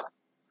ain't you, brother?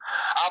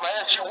 I'm going to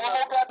ask you one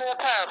more goddamn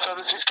time, sir.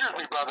 Excuse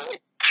me, brother.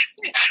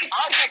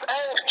 I just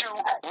asked you,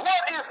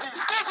 what is the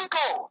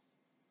physical?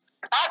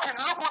 I can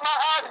look with my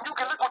eyes and you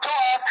can look with your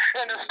eyes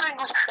and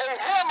distinguish a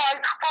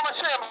Hamite from a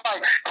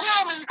Shemite.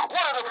 Tell me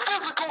what are the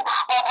physical,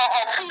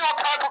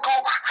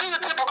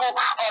 phenotypical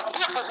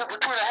differences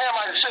between a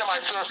Hamite and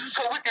Shemite, sir,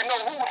 so we can know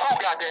who's who,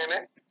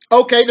 goddammit.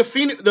 Okay, the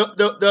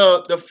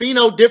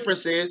pheno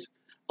differences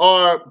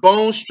are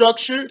bone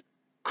structure,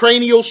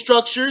 cranial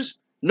structures,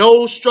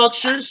 nose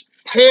structures,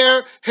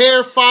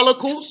 hair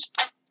follicles.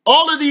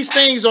 All of these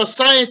things are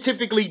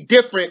scientifically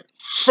different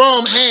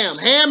from Ham.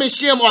 Ham and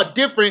Shem are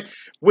different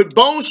with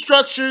bone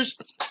structures,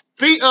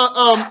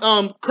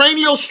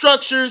 cranial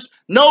structures,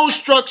 nose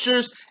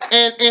structures,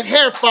 and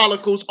hair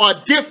follicles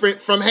are different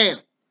from Ham.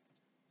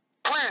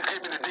 Please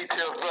give me the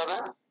details,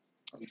 brother.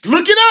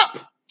 Look it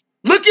up.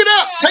 Look it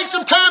up. Take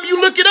some time.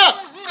 You look it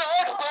up. You the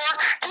expert.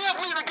 Give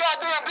me the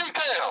goddamn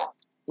detail.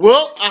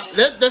 Well,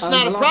 that's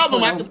not a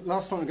problem.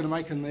 Last point I'm going to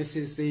make on this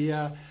is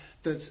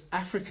that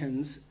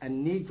Africans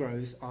and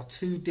Negroes are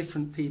two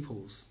different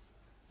peoples.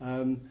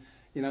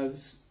 You know,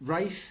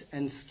 race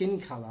and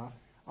skin colour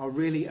are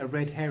really a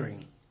red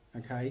herring.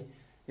 Okay,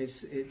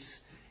 it's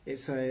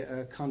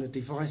a kind of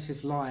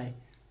divisive lie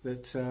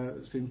that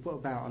has been put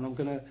about, and I'm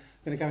going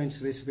to go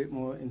into this a bit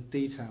more in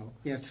detail.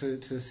 You know,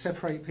 to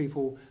separate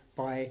people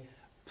by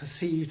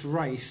perceived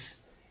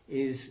race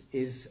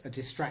is a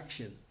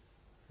distraction.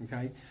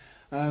 Okay,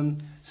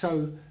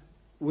 so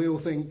we all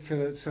think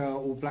that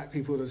all black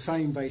people are the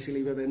same,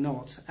 basically, but they're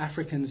not.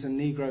 Africans and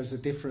Negroes are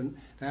different.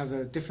 They have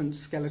a different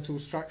skeletal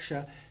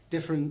structure,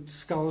 different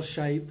skull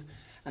shape,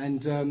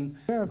 and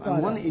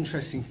one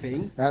interesting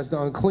thing. As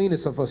the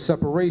uncleanness of a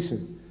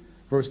separation.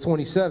 Verse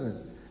 27.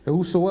 And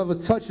whosoever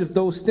toucheth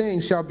those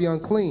things shall be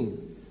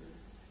unclean,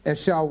 and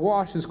shall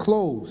wash his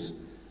clothes,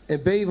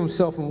 and bathe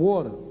himself in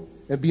water,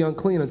 and be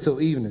unclean until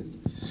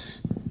evening.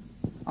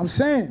 I'm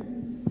saying,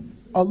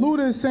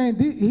 Aluda is saying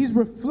he's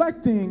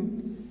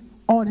reflecting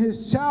on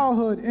his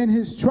childhood in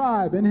his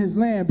tribe, in his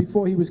land,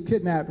 before he was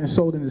kidnapped and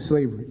sold into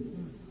slavery.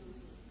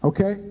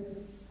 Okay?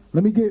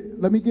 Let me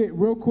get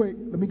real quick,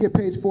 let me get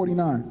page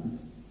 49.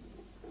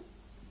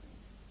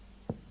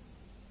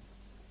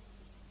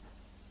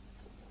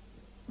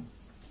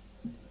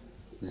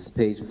 This is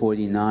page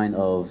 49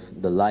 of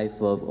The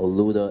Life of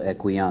Oluda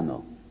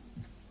Equiano.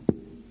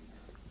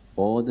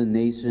 All the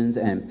nations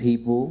and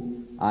people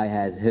I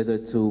had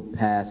hitherto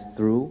passed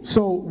through.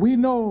 So we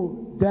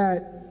know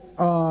that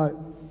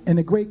in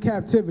the Great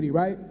Captivity,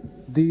 right?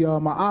 The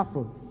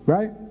Ma'afa,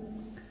 right?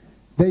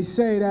 They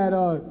say that,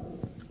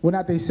 well,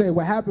 not they say,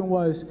 what happened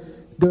was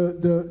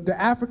the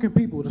African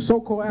people, the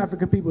so-called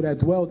African people that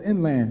dwelled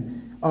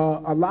inland,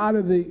 a lot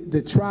of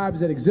the tribes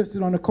that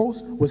existed on the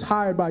coast was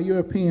hired by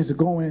Europeans to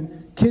go in,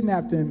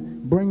 kidnap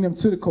them, bring them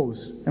to the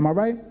coast. Am I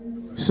right?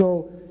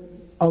 So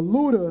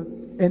Aluda,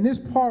 in this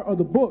part of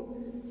the book,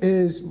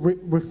 is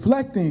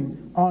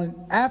reflecting on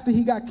after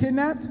he got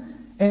kidnapped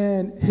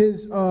and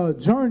his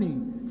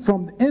journey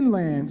from the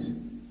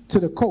inland to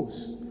the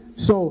coast.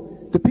 So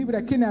the people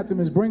that kidnapped him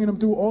is bringing him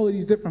through all of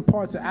these different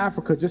parts of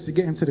Africa just to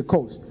get him to the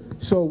coast.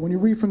 So when you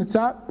read from the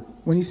top,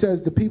 when he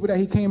says the people that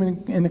he came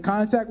into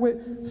contact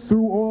with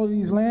through all of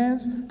these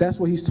lands, that's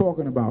what he's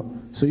talking about.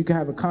 So you can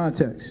have a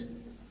context.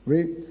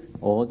 Read.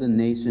 All the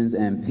nations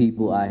and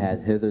people I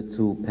had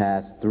hitherto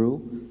passed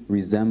through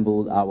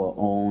resembled our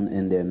own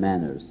in their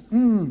manners,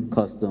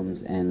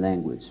 customs, and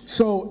language.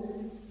 So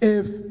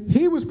if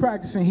he was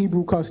practicing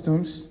Hebrew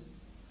customs,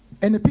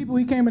 and the people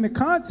he came into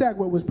contact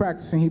with was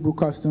practicing Hebrew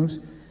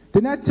customs,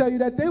 then that tell you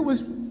that they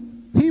was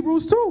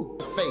Hebrews too.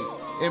 Faith.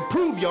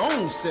 Improve your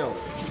own self.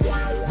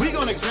 We're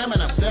going to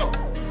examine ourselves.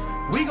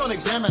 We're going to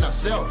examine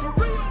ourselves.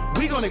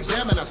 We're going to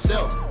examine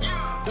ourselves.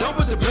 Don't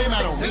put the blame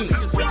out on me.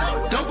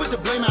 Don't put the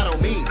blame out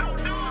on me.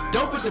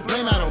 Don't put the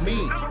blame out on me.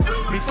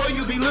 Before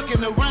you be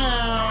looking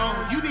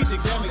around, you need to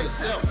examine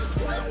yourself.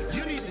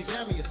 You need to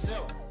examine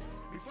yourself.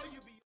 Before you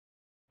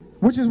be...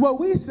 Which is what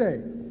we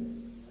say,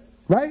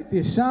 right? The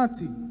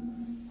Ashanti,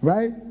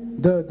 right?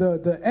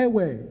 The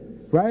Ewe,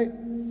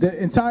 right?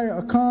 The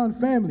entire Akan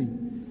family,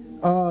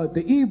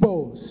 the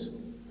Igbos,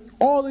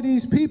 all of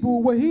these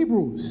people were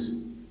Hebrews,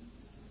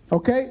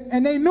 okay?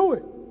 And they knew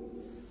it.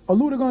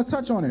 Aluda gonna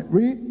touch on it.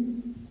 Read.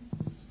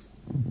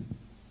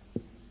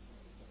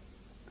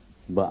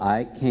 But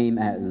I came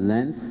at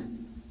length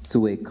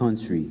to a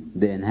country,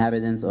 the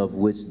inhabitants of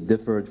which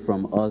differed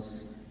from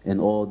us in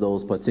all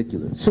those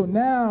particulars. So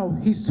now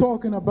he's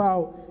talking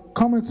about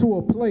coming to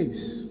a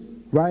place,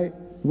 right,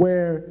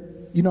 where,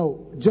 you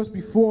know, just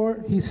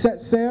before he set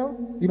sail,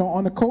 you know,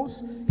 on the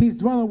coast, he's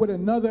dwelling with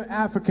another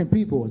African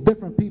people,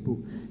 different people.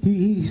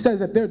 He says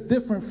that they're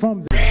different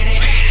from them.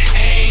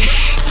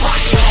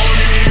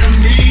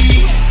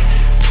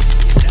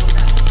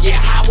 Yeah,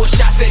 I wish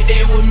I said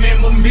they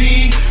remember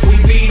me. We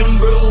beat them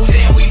bruised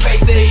and we face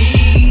the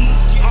heat.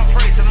 I'm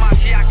praising my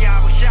shot,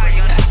 y'all was shy,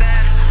 you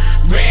understand?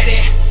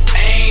 Ready,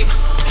 aim,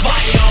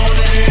 fire on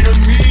the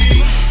enemy.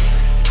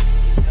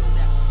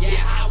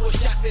 Yeah, I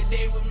wish I said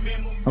they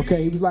remember me.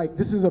 Okay, he was like,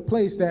 this is a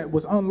place that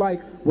was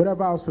unlike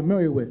whatever I was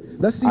familiar with.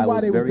 Let's see why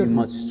they was different.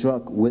 I was very much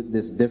struck with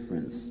this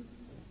difference,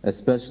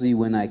 especially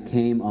when I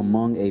came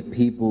among a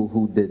people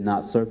who did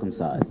not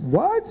circumcise.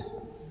 What?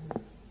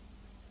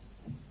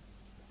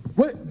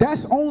 What?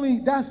 That's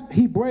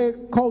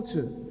Hebraic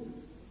culture.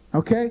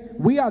 Okay?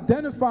 We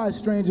identify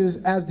strangers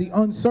as the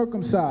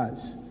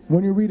uncircumcised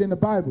when you read in the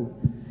Bible.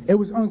 It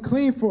was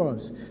unclean for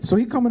us. So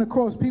he coming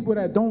across people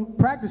that don't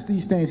practice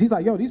these things. He's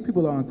like, yo, these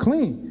people are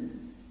unclean.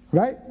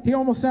 Right? He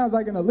almost sounds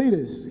like an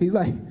elitist. He's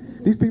like,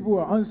 these people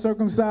are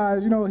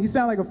uncircumcised. You know, he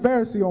sounds like a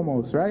Pharisee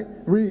almost, right?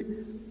 Read.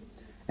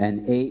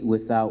 And ate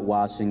without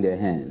washing their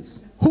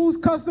hands. Whose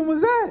custom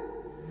was that?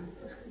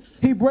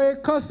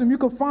 Hebraic custom. You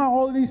can find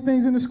all of these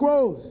things in the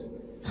scrolls.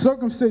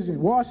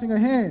 circumcision, washing of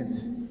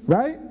hands,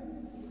 right?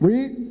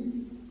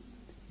 Read.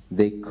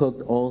 They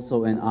cooked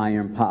also in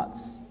iron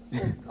pots.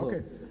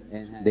 Okay.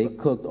 And they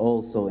cooked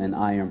also in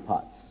iron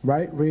pots.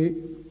 Right, read.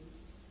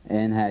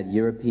 And had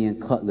European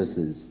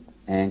cutlasses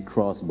and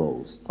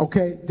crossbows.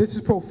 Okay, this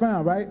is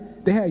profound,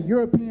 right? They had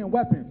European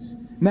weapons.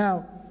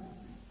 Now,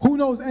 who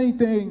knows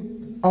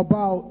anything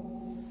about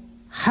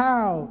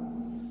how,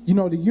 you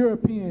know, the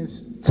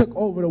Europeans took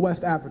over the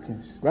West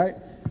Africans, right?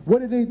 What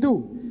did they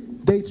do?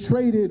 They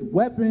traded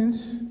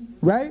weapons,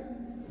 right?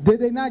 Did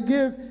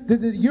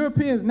the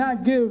Europeans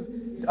not give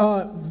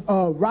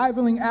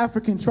rivaling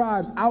African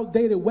tribes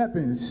outdated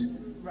weapons,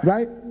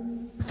 right?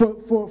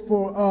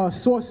 For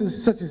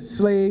sources such as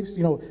slaves,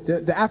 you know,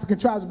 the African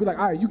tribes would be like,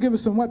 all right, you give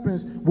us some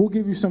weapons, we'll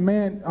give you some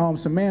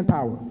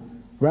manpower,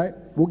 right?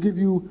 We'll give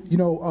you, you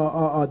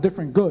know,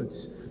 different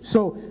goods.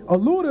 So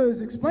Aluda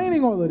is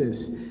explaining all of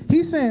this.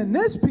 He's saying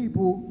this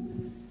people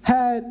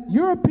had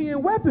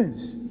European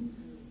weapons,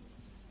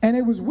 and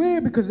it was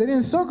weird because they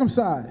didn't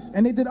circumcise,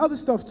 and they did other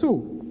stuff too,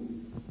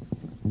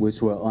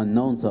 which were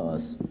unknown to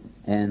us,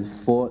 and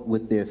fought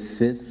with their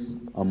fists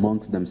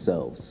amongst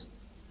themselves.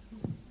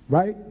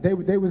 Right?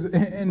 They was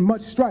in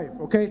much strife,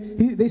 okay?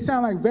 They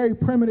sound like very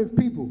primitive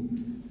people,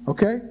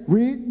 okay?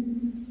 Read.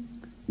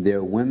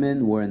 Their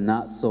women were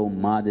not so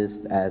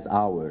modest as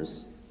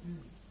ours,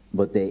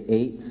 but they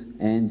ate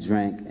and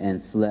drank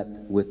and slept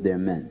with their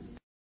men.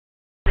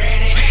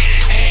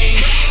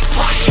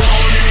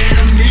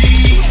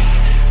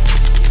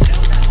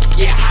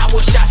 Yeah, I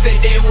wish I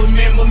said they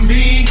remember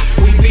me.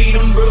 We beat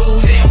them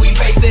bruised and we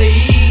face the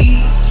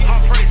heat.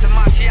 I'm praising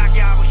my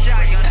Shiaki, I wish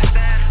I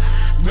understand.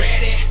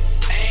 Ready,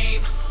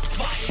 aim,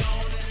 fire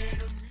on the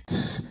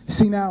enemy.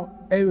 See, now,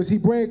 it was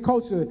Hebraic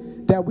culture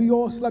that we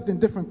all slept in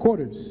different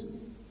quarters.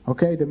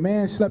 Okay, the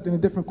man slept in the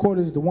different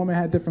quarters, the woman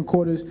had different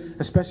quarters,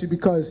 especially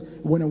because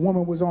when a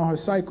woman was on her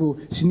cycle,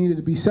 she needed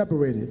to be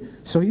separated.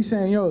 So he's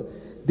saying, yo,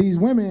 these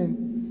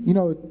women, you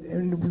know,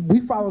 and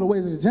we follow the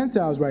ways of the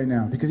Gentiles right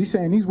now, because he's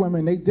saying these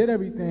women, they did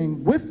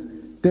everything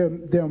with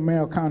their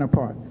male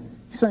counterpart.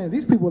 He's saying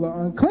these people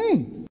are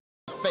unclean.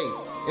 Faith,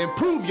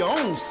 improve your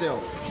own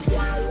self.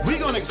 We're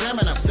gonna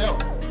examine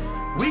ourselves.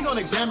 We're gonna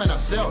examine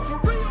ourselves.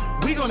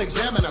 We're gonna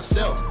examine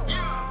ourselves.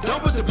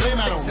 Don't put the blame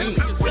out on me.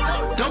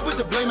 Don't put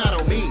the blame out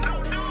on me.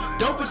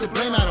 Don't put the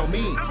blame out on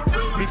me.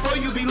 Before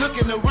you be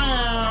looking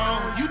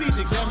around, you need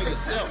to examine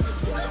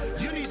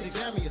yourself. You need to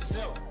examine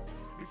yourself.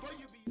 Before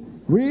you be...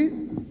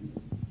 Read.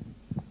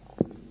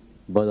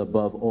 But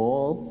above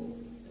all,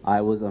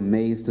 I was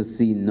amazed to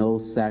see no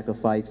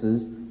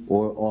sacrifices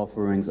or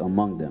offerings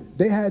among them.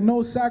 They had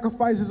no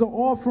sacrifices or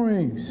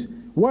offerings.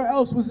 Where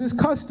else was this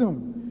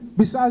custom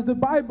besides the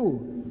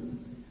Bible?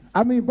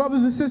 I mean,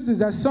 brothers and sisters,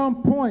 at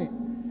some point,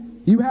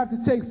 you have to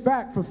take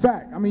fact for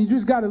fact. I mean, you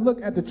just got to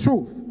look at the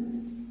truth.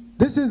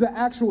 This is an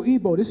actual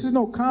Igbo. This is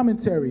no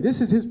commentary. This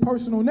is his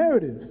personal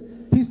narrative.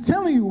 He's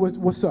telling you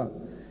what's up.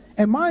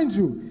 And mind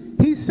you,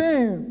 he's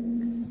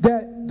saying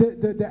that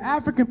the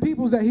African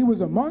peoples that he was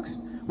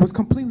amongst was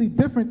completely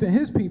different than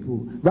his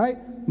people, right?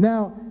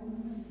 Now,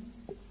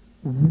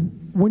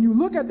 when you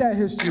look at that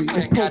history,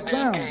 it's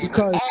profound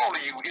because... All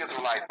of you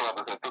Israelite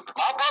brothers and sisters,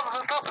 my brothers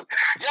and sisters,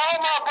 y'all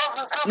my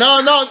brothers and sisters.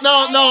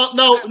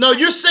 No.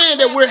 You're saying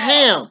that we're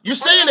ham. You're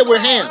saying that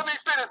we're ham. Let me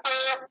finish,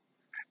 sir.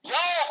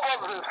 Y'all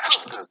brothers and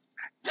sisters,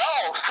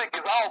 y'all sick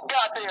as all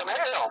goddamn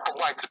hell for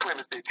white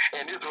supremacy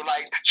and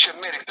Israelite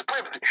Shemetic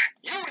supremacy.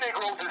 You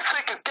Negroes is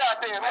sick as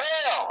goddamn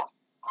hell.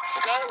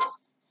 Okay?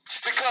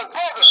 Because,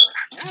 brother,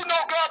 you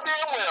know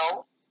goddamn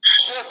well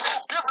there's no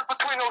difference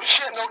between no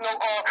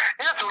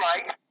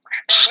Israelite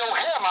and no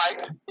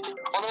Hemite,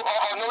 or no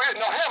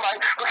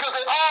Hemite, because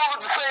they all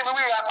look the same, and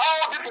we got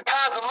all different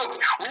kinds of looks.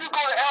 When you go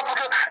to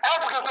Africa,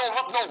 Africans don't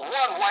look no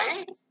one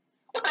way.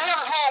 What the hell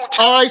is wrong with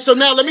you? All right, so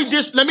now let me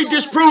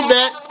disprove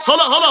that. Hold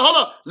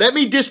on. Let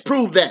me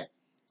disprove that.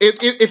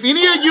 If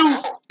any of you,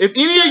 y'all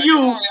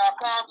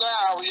calm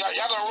down.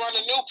 Y'all gonna run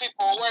the new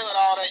people away with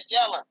all that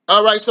yelling.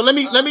 all right, so let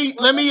me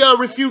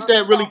refute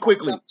that really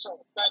quickly.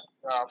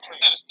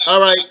 All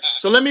right,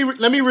 so let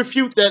me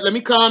refute that. Let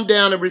me calm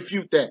down and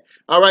refute that.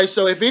 All right,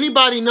 so if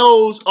anybody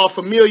knows or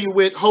familiar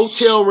with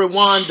Hotel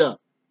Rwanda,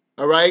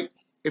 all right,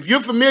 if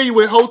you're familiar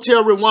with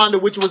Hotel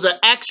Rwanda, which was an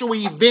actual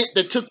event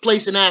that took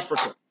place in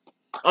Africa,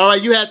 all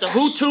right, you had the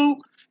Hutu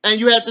and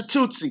you had the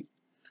Tutsi,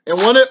 and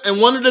one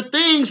of the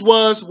things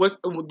was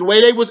the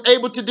way they was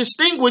able to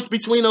distinguish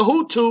between the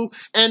Hutu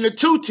and the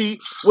Tutsi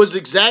was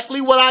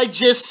exactly what I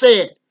just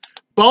said: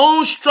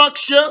 bone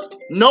structure,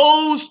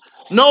 nose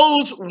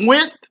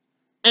width,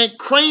 and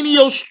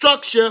cranial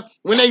structure.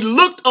 When they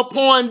looked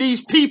upon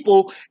these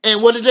people,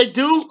 and what did they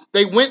do?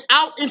 They went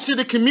out into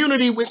the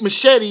community with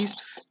machetes,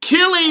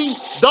 killing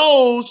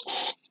those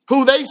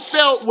who they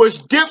felt was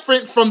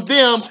different from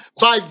them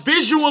by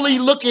visually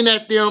looking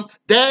at them.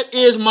 That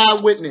is my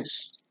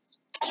witness.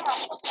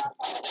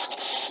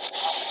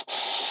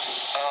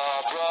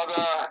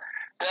 Brother,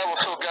 that was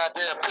so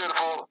goddamn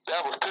pitiful.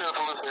 That was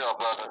pitiful as hell,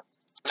 brother.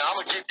 Now I'm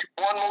gonna give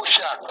you one more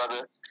shot,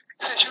 brother.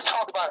 since you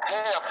talked about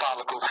hair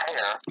follicles,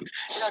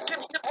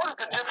 what is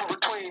the difference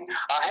between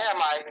a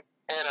Hamite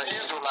and an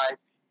Israelite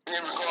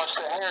in regards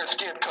to hair and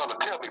skin color?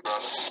 Tell me,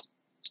 brother.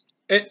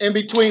 In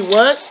between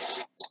what?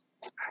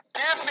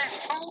 Give me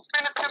two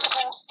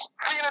phenotypical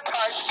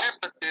phenotype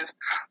differences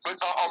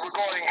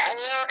regarding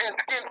hair and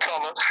skin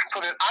color so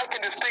that I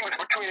can distinguish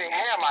between a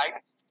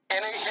Hamite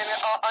and an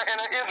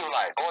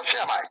Israelite or a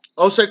Shemite.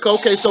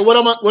 Okay, so what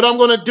I'm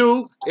gonna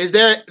do is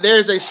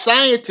there's a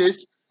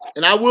scientist,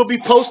 and I will be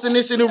posting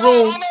this in the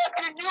room. I'm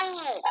asking you,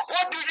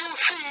 what do you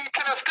see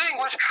to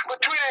distinguish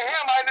between a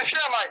Hamite and a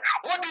Shemite?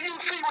 What do you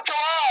see with your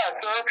eyes,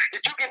 sir,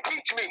 that you can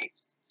teach me?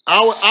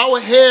 Our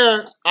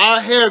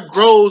hair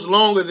grows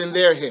longer than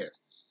their hair.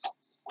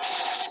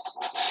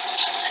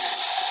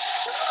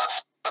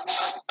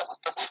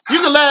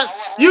 You can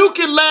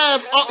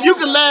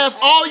laugh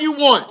all you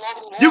want.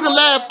 You can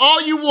laugh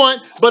all you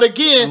want, but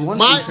again,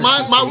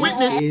 my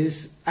witness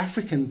is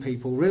African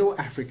people, real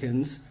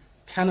Africans,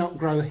 cannot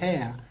grow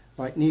hair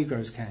like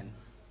Negroes can.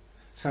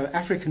 So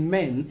African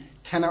men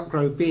cannot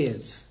grow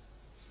beards.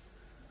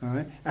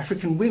 Right?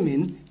 African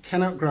women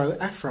cannot grow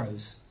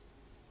afros.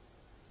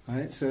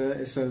 Right? It's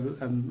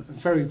a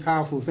very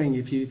powerful thing.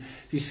 If you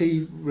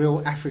see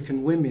real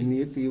African women,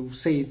 you'll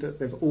see that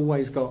they've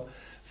always got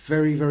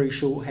very, very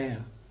short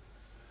hair.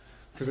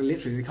 Because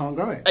they can't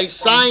grow it. A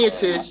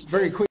scientist,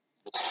 very quick.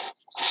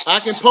 I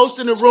can post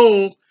in the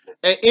room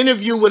an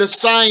interview with a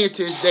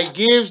scientist that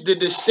gives the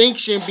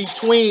distinction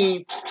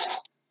between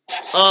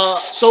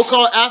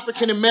so-called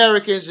African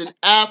Americans and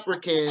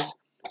Africans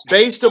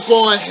based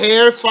upon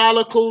hair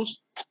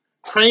follicles,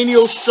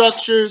 cranial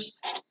structures,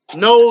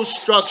 nose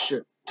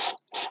structure.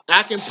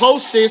 I can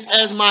post this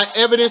as my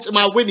evidence and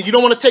my witness. You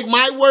don't want to take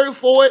my word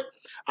for it?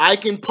 I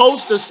can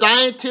post the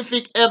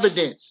scientific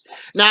evidence.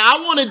 Now, I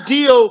want to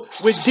deal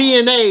with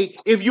DNA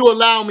if you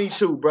allow me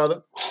to,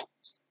 brother.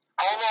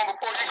 Hold on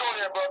before you go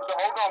there, brother.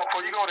 Hold on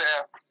before you go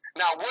there.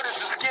 Now, what is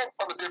the skin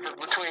color difference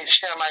between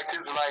Shemite,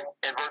 Israelite,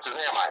 and versus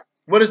Hamite?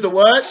 What is the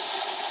what?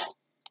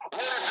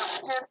 What is the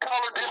skin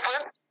color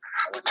difference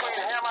between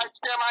Hamite,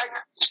 Shemite,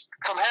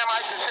 from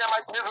Hamite to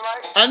Shemite to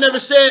Israelite?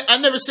 I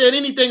never said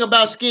anything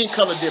about skin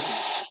color difference.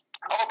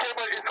 Okay,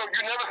 but so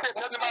you never said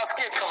nothing about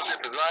skin color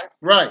difference, right?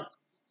 Right.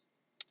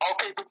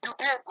 Okay, but you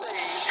did say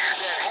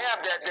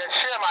that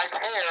Shemite's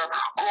hair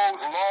grows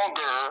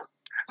longer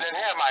than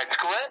Hamite's,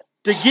 correct?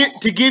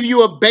 To give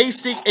you a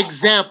basic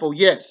example,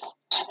 yes.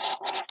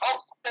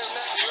 Okay,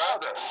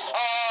 brother.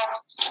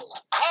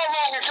 How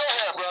long is your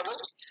hair, brother?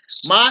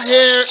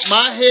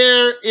 My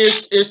hair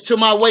is to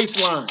my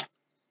waistline.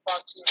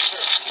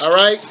 All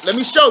right, let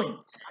me show you. Hold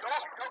on,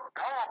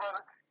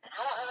 brother.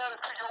 Your hair is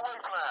to your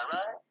waistline,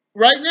 right?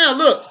 Right now,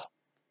 look.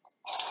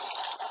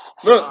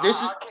 Look, this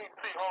is. I can't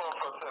see. Hold on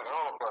for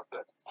a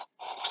second.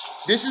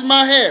 This is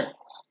my hair.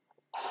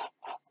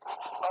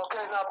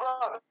 Okay, now,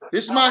 brother.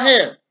 This is my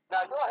hair.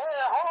 Now, your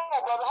hair, hold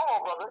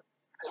on, brother.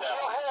 Your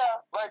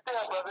hair, right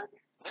there, brother.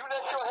 You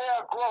let your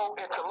hair grow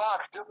into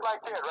locks just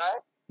like that,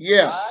 right?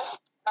 Yeah. Right?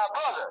 Now,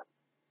 brother,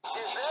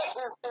 is that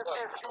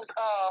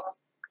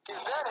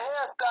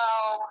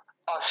hairstyle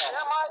a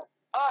Shemite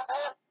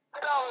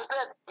hairstyle? Is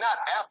that not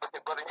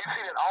African, brother? You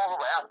see that all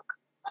over Africa.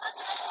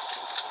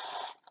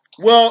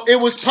 Well, it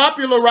was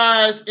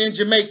popularized in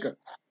Jamaica.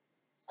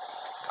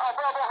 Oh,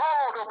 brother,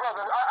 hold on,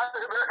 brother. I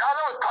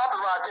know it's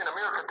popularized in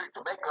America through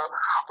Jamaica,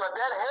 but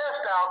that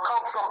hairstyle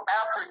comes from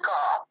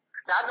Africa.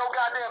 Now, I know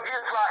goddamn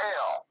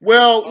Israel.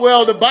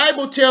 Well, the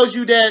Bible tells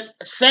you that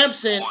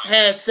Samson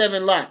has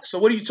 7 locks. So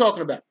what are you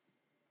talking about?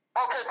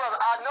 Okay, brother,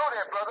 I know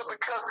that, brother,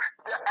 because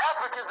the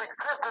Africans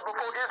existed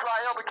before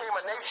Israel became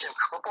a nation,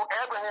 before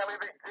Abraham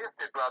even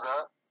existed,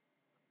 brother.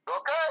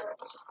 Okay?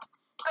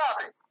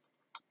 Stop it.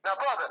 Now,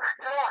 brother,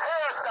 your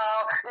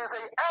hairstyle is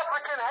an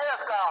African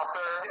hairstyle,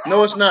 sir.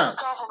 No, it's not.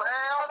 Let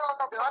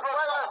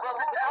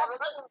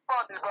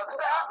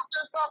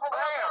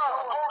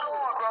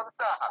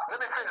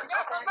me finish.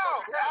 How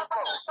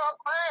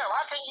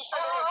can you say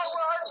that?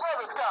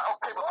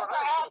 Okay, but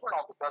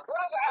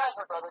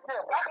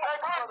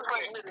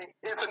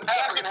it's an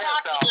African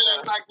hairstyle.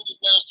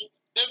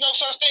 There's no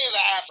such thing as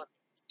an African.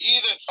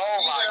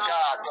 My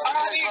God.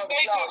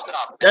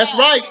 That's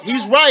right.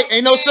 He's right.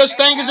 Ain't no such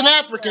thing as an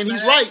African.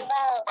 He's right.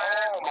 Oh,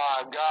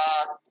 my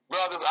God.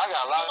 Brothers, I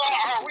got a lot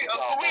of people.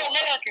 Are we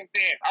Americans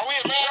then? Are we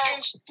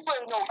Americans? You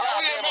ain't no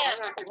goddamn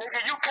American,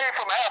 nigga. You came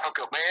from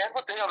Africa, man.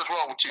 What the hell is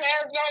wrong with you?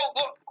 There's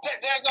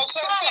no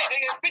such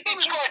thing. There's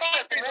 52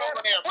 countries over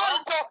there, bro.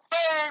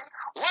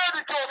 Where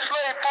did your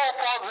slave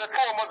forefathers and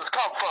foremothers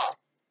come from?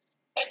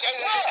 They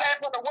came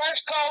from the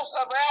west coast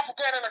of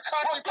Africa and a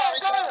country called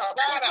Ghana.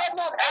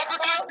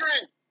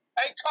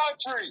 A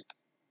country.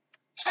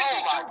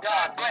 Oh, my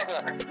God,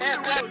 brother.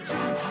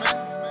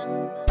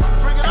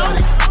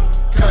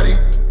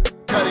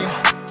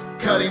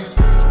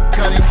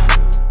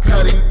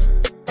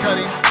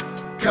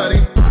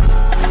 Cutting.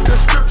 The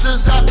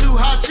scriptures are too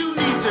hot, you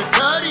need to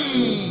cut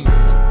him.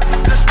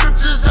 The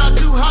scriptures are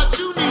too hot,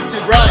 you need to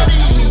cut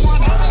him.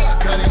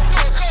 Cutting.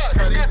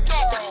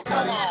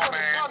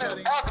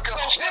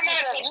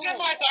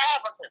 Shemites are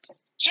Africans.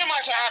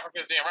 Shemites are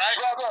Africans then, right?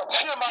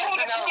 Shemites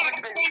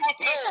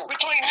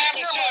between Ham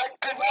and Shem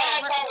and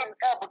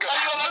Africa. Are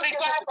you gonna let me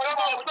talk? Are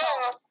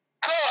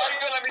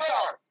you gonna let me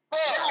talk?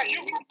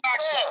 You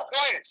go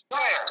ahead.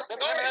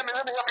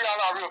 Let me help y'all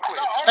out real quick.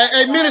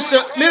 Hey,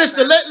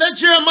 minister, let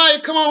Jeremiah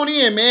come on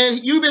in, man.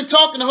 You've been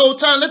talking the whole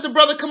time. Let the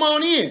brother come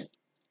on in.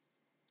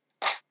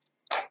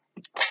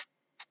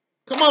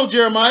 Come on,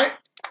 Jeremiah.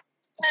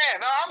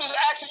 Man, no, I'm just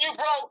asking you,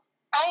 bro.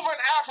 Over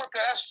in Africa,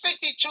 that's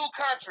 52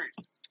 countries.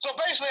 So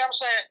basically, I'm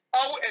saying,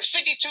 it's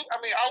 52. I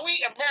mean, are we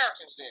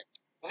Americans then?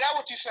 Is that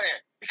what you're saying?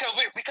 Because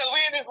we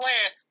in this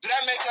land, did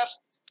that make us?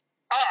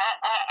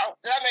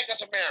 Did that make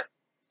us American?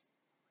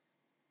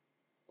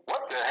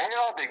 What the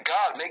hell did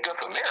God make us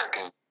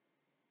Americans?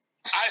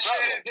 I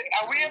said,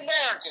 are we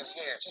Americans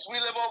then? Since we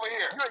live over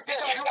here,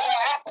 you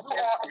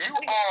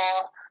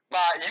are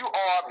by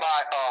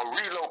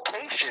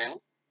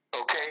relocation,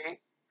 okay?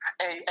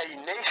 A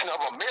nation of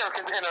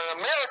Americans, and an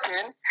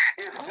American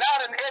is not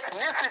an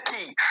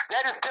ethnicity.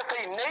 That is just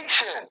a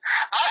nation.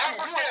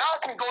 You and I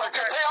can go and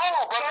say, hey, hold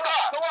on, brother,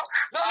 stop.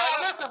 No,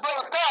 listen,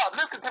 brother, stop.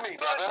 Listen to me,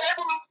 brother.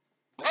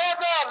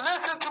 Brother,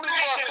 listen to me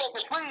for a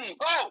second, please.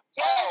 Bro,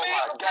 tell me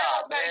my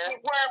God,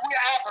 man. Where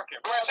we're African.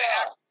 Where's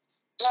Africa?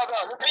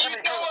 Brother, listen to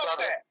me good,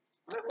 brother.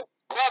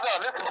 Brother,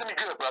 listen to me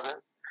good,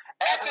 brother.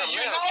 At the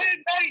United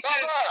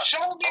Nations,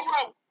 show me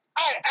where.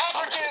 Hey,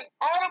 Africans,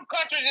 all them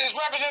countries is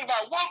represented by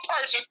one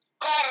person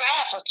called an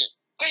African.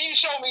 Can you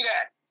show me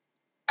that?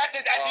 At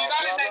the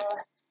United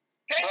Nations.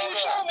 Can you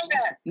show me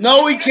that?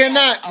 No, he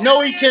cannot.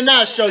 No, he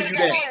cannot show you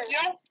that.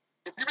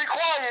 If you be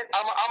quiet,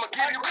 I'm going to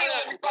give you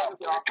credit, brother.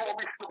 You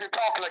won't be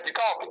talking like you're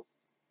talking.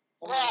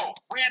 Bro,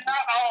 we're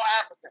not all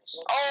Africans.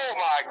 Oh,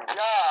 my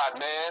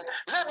God, man.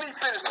 Let me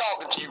finish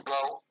talking to you,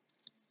 bro.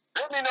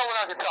 Let me know when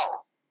I can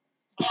talk.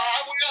 All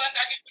right,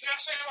 I can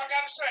say what I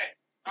got to say.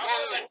 I'm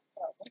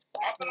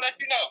gonna let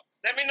you know.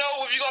 Let me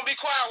know if you're gonna be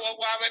quiet while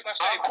I make my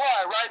statement. I'm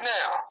quiet right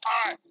now.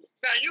 All right.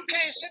 Now you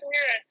can't sit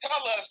here and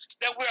tell us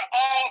that we're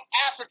all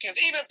Africans.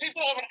 Even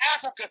people over in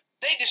Africa,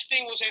 they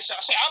distinguish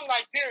themselves. Say, I'm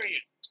Nigerian.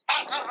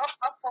 I'm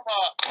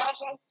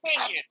from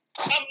Kenya.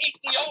 I'm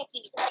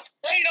Ethiopian.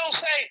 They don't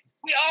say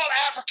we all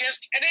Africans.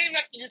 And even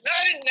at the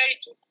United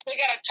Nations, they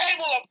got a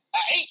table of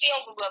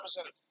Ethiopian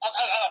representatives,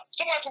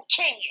 somebody from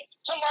Kenya,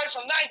 somebody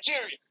from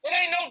Nigeria. It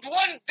ain't no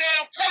one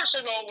damn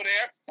person over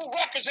there who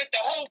represent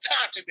the whole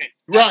continent.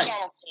 Right. That's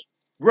all I'm saying.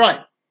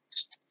 Right.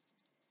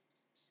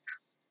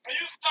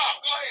 You stop.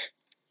 Go ahead.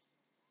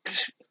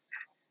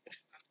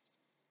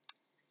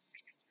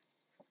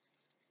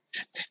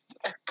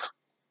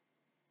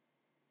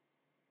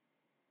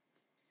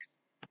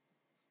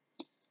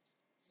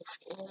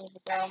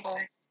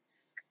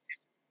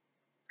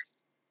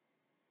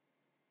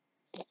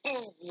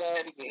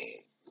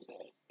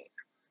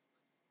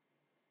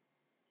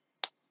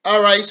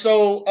 All right,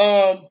 so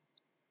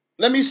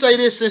let me say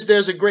this since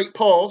there's a great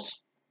pause.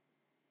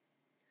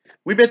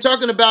 We've been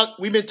talking about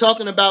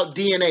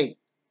DNA,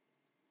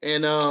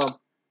 and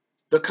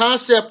the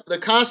concept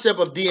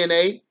of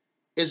DNA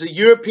is a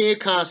European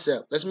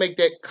concept. Let's make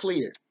that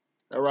clear.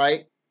 All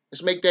right,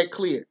 let's make that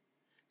clear.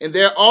 And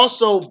there are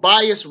also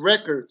biased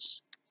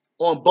records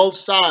on both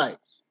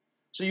sides.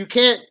 So you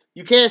can't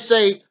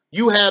say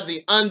you have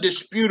the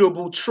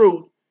undisputable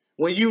truth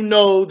when you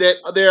know that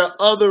there are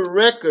other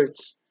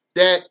records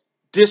that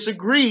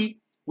disagree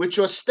with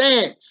your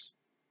stance.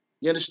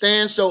 You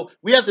understand? So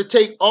we have to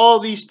take all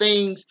these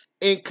things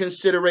in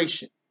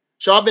consideration.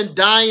 So I've been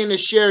dying to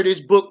share this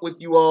book with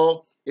you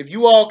all. If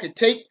you all could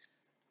take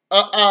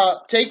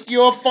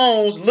your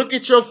phones, look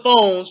at your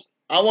phones.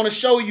 I want to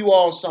show you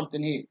all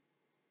something here.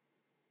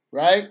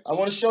 Right? I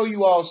want to show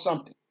you all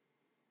something.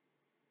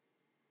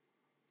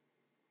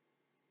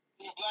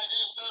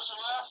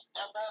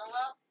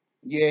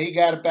 Yeah, he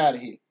got up out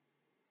of here.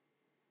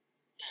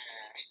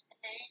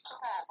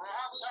 Come on, bro.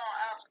 How was all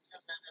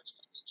Africans and there's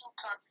 52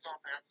 countries on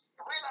there?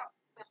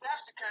 If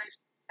that's the case,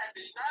 at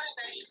the United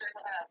Nations, they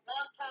will have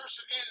one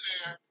person in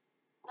there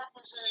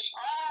representing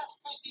all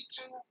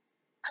 52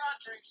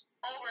 countries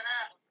over in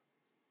Africa.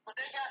 But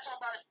they got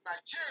somebody from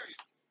Nigeria.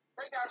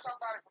 They got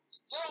somebody from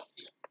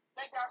Ethiopia.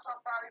 They got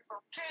somebody from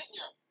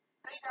Kenya.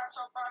 They got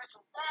somebody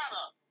from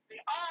Ghana.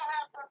 They all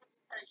have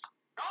representation.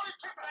 The only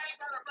people that ain't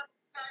got a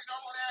representation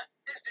over there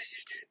is the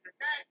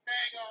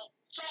dang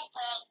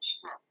so-called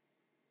Negro.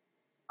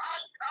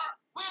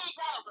 We ain't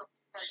got a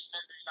representation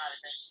in the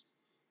United Nations.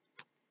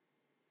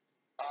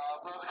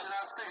 Brother, can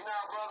I speak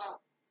now, brother?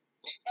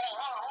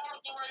 Hold on,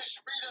 get ready to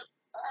read us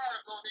an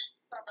article.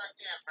 Come back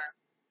in, man.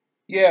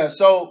 Yeah,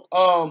 so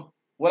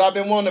what I've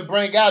been wanting to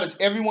bring out is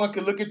everyone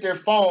can look at their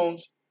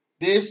phones.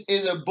 This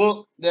is a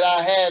book that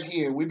I have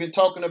here. We've been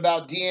talking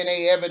about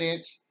DNA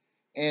evidence,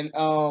 and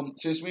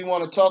since we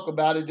want to talk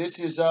about it, this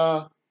is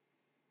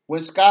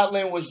when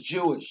Scotland was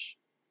Jewish.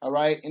 All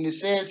right, and it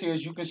says here,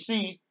 as you can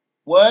see,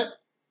 what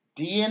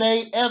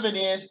DNA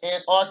evidence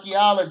and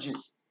archaeology,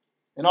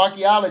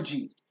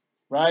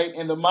 right,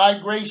 and the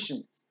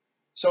migration.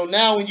 So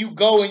now, when you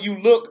go and you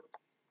look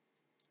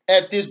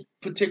at this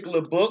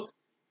particular book,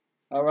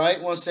 all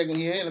right, one second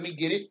here, let me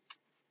get it.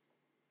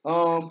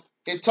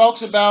 it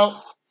talks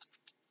about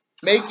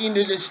making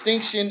the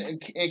distinction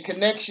and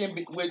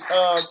connection with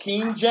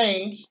King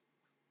James.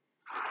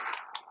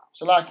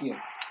 Salakia.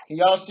 Can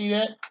y'all see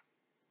that?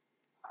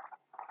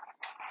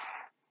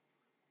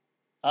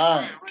 All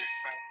right.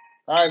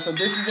 All right, so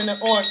this is in the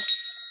orange.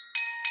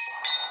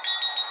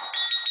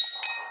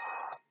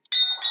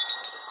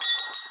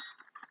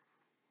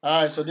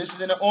 All right, so this is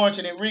in the orange,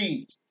 and it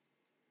reads,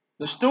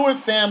 the Stuart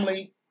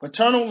family,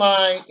 paternal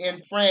line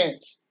in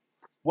France,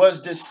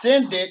 was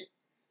descended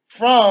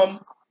from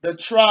the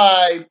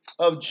tribe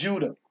of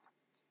Judah.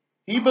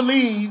 He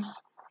believes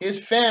his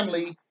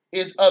family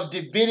is of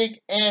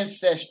Davidic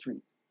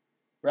ancestry,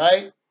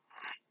 right?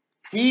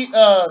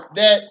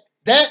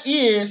 That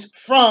is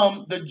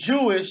from the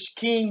Jewish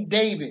King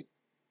David.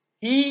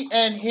 He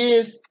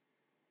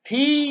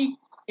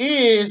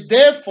is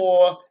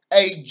therefore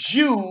a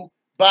Jew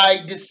by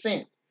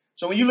descent.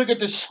 So when you look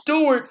at the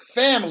Stuart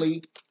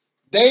family,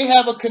 they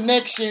have a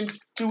connection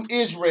to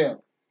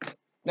Israel.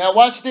 Now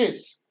watch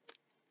this.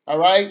 All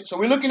right. So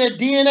we're looking at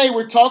DNA.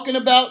 We're talking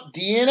about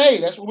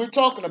DNA. That's what we're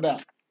talking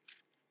about.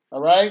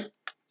 All right.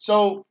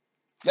 So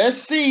let's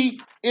see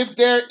if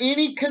there's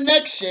any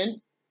connection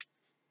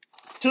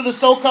to the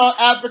so-called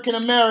African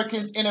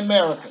Americans in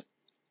America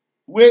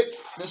with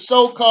the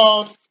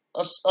so-called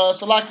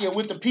Salakia,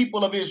 with the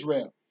people of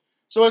Israel.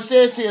 So it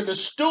says here, the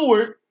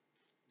Stuart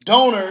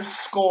donor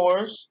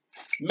scores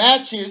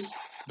matches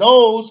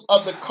those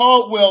of the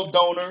Caldwell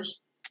donors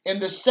in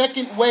the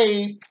second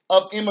wave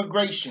of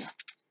immigration.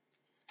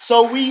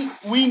 So we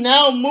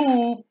now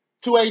move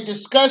to a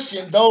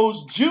discussion.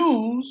 Those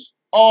Jews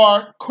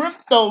are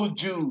crypto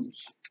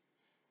Jews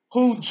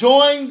who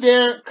joined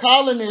their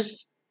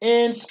colonists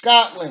in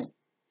Scotland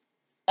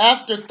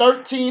after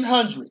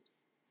 1300.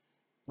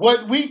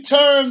 What we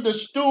term the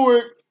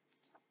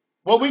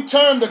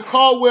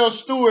Caldwell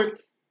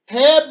Stewart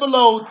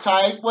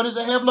haplotype. What is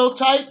a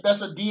haplotype?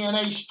 That's a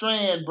DNA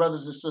strand,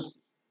 brothers and sisters.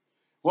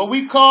 What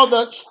we call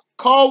the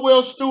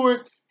Caldwell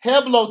Stewart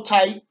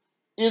haplotype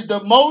is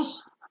the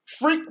most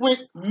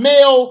frequent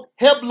male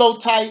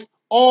haplotype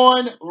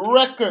on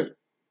record.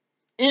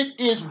 It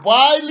is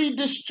widely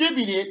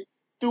distributed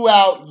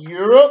throughout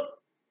Europe,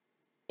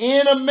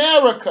 in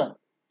America.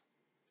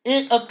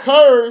 It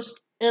occurs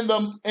in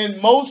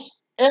most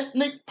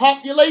ethnic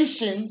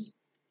populations,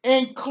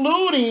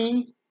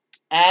 including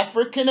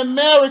African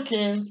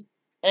Americans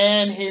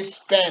and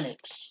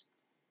Hispanics.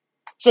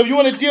 So if you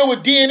want to deal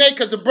with DNA,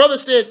 because the brother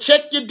said,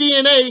 check your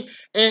DNA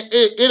and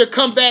it'll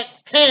come back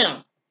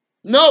Ham.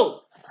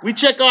 No, we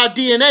check our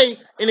DNA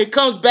and it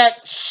comes back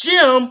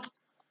Shem,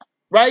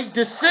 right?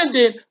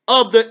 Descendant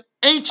of the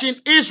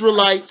ancient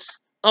Israelites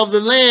of the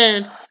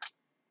land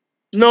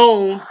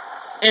known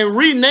and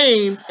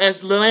renamed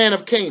as the land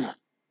of Canaan.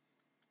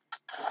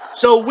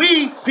 So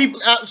we,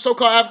 people,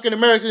 so-called African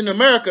Americans in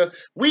America,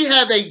 we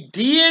have a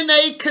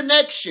DNA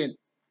connection,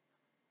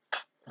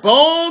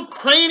 bone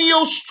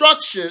cranial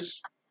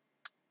structures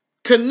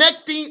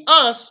connecting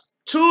us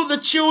to the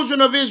children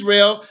of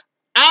Israel,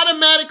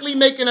 automatically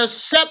making us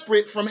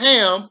separate from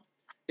Ham.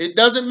 It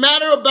doesn't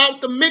matter about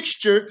the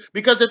mixture,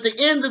 because at the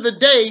end of the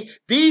day,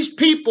 these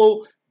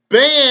people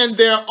ban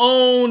their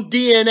own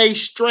DNA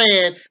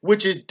strand,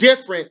 which is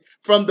different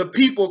from the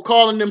people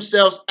calling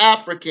themselves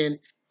African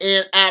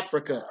in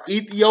Africa,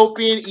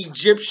 Ethiopian,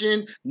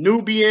 Egyptian,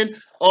 Nubian,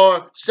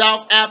 or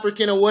South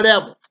African, or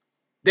whatever.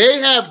 They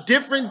have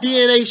different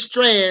DNA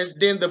strands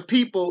than the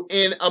people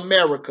in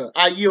America.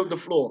 I yield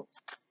the floor.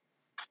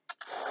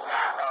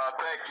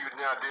 Thank you,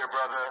 now, dear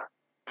brother.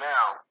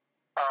 Now,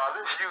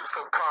 let's use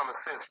some common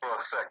sense for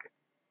a second.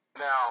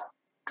 Now,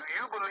 do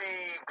you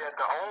believe that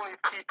the only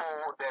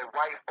people that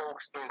white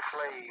folks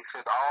enslaved,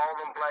 since all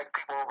them black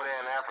people over there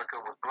in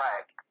Africa was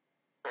black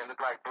and looked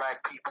like black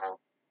people,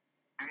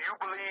 do you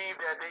believe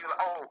that they,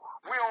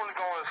 we're only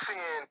going to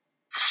send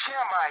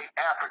Shemite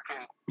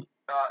African,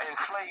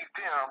 enslave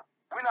them?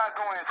 We're not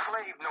going to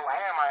enslave no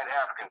Hamite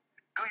Africans.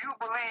 Do you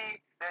believe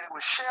that it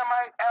was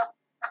Shemite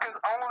Africans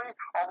only,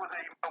 or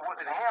was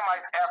it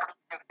Hamites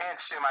Africans and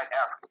Shemite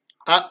Africans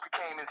who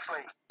became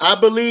enslaved? I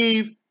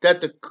believe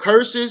that the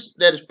curses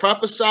that is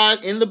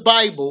prophesied in the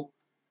Bible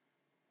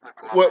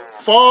will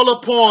fall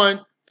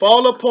upon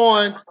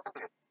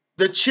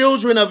the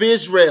children of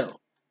Israel.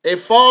 They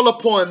fall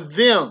upon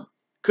them.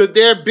 Could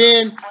there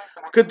been,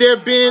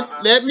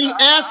 let me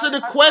answer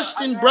the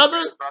question,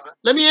 brother.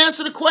 Let me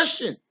answer the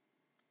question.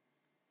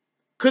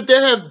 Could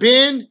there have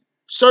been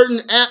certain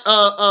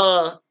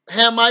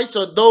Hamites,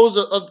 or those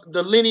of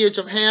the lineage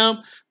of Ham?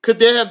 Could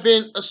there have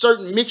been a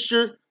certain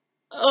mixture?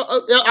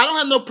 I don't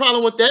have no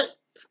problem with that.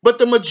 But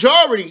the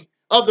majority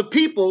of the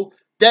people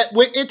that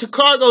went into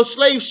cargo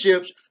slave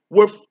ships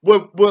were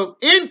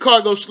in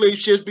cargo slave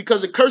ships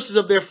because of curses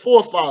of their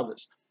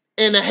forefathers.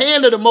 And the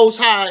hand of the Most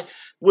High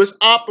was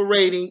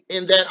operating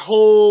in that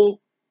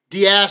whole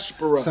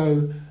diaspora.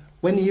 So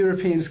when the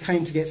Europeans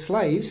came to get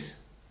slaves,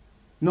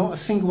 not a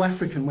single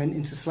African went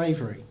into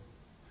slavery.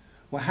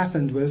 What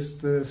happened was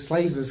the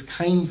slavers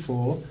came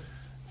for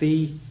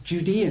the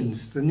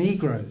Judeans, the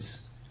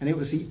Negroes, and it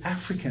was the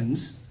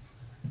Africans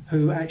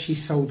who actually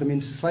sold them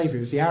into slavery.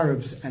 It was the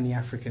Arabs and the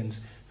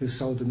Africans who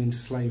sold them into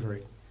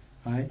slavery.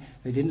 Right?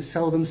 They didn't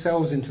sell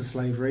themselves into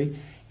slavery.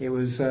 It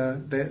was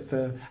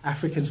the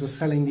Africans were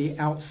selling the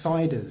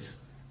outsiders,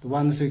 the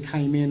ones who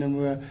came in and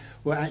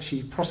were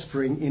actually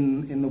prospering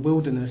in the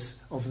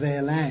wilderness of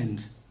their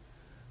land.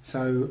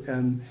 So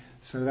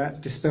so that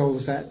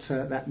dispels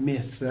that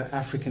myth that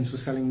Africans were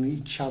selling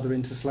each other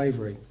into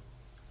slavery.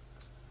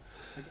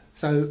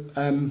 So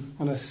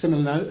on a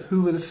similar note,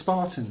 who were the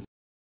Spartans?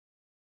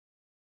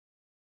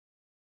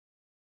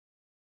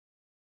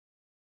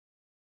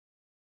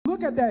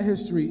 Look at that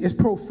history. It's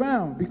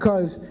profound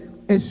because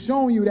it's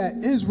showing you that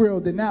Israel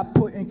did not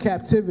put in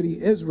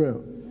captivity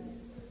Israel.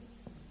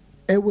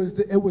 It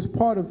was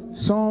part of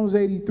Psalms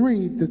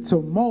 83, the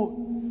tumult,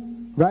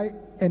 right?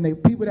 And the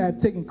people that have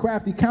taken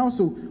crafty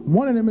counsel,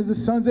 one of them is the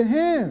sons of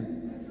Ham.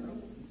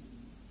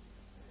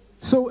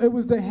 So it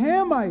was the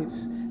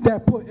Hamites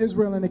that put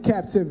Israel into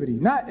captivity,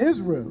 not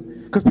Israel.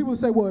 Because people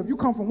say, well, if you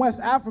come from West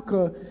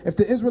Africa, if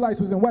the Israelites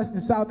was in West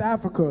and South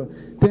Africa,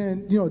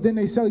 then, then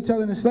they sell each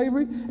other into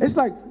slavery. It's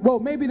like, well,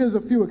 maybe there's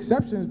a few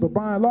exceptions, but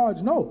by and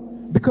large, no.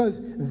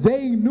 Because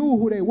they knew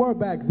who they were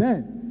back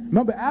then.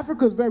 Remember,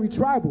 Africa is very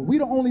tribal. We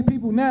the only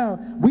people now,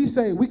 we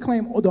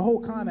claim the whole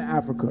continent of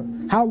Africa.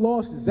 How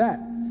lost is that?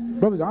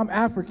 Brothers, I'm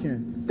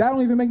African. That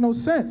don't even make no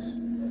sense.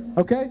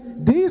 Okay?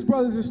 These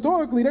brothers,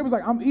 historically, they was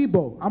like, I'm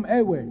Igbo, I'm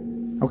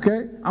Ewe,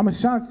 okay? I'm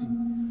Ashanti,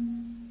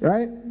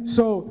 right?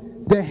 So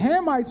the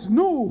Hamites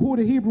knew who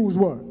the Hebrews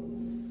were.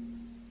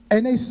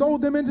 And they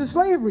sold them into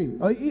slavery.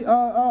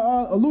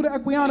 Luda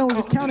Equiano is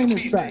accounting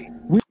this fact.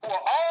 Well,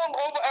 all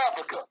over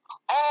Africa,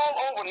 all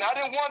over, not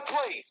in one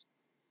place.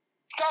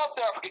 South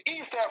Africa,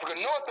 East Africa,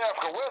 North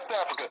Africa, West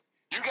Africa.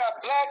 You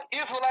got black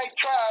Israelite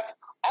tribes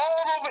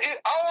all over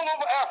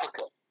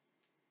Africa.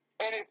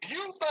 And if you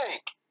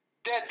think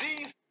that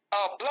these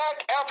black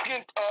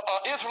African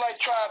Israelite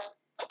tribes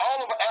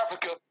all over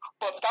Africa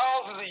for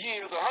thousands of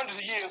years or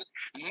hundreds of years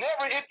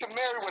never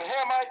intermarried with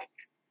Hamites,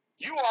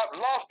 you are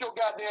lost your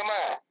goddamn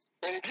mind.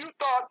 And if you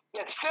thought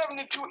that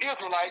 72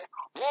 Israelites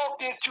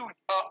walked into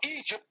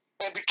Egypt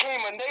and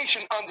became a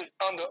nation under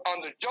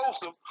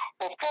Joseph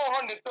for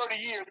 430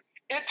 years,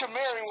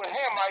 intermarrying with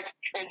Hamites,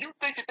 and you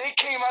think that they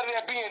came out of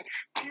there being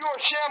pure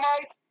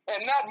Shemites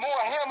and not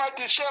more Hamite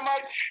than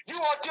Shemite, you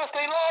are just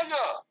a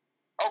liar.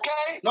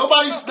 Okay?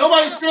 Nobody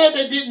said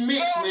they didn't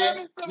mix,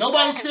 man.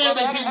 Nobody said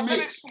they didn't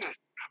mix.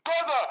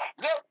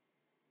 Brother,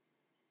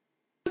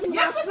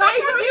 yes,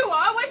 slavery. You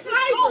always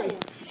slavery.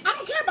 I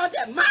don't care about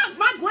that.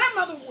 My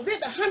grandmother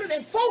lived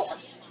 104.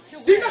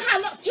 Do you know how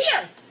long?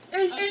 Here,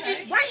 and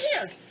right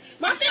here.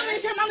 My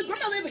family said my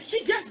grandmother lived,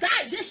 she just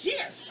died this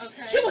year.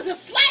 Okay. She was a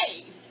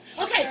slave.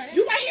 Okay,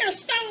 you right here in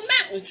Stone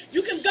Mountain.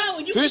 You can go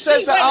and you can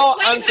says see that our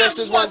slave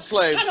ancestors weren't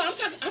slaves? No,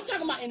 I'm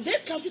talking about in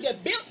this country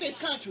that built this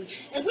country,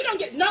 and we don't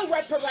get no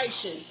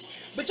reparations.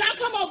 But y'all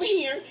come over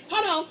here.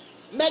 Hold on.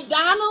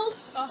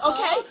 McDonald's,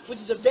 okay, which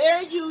is a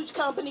very huge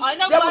company. I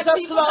know there was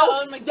a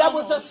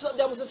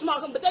small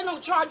company, but they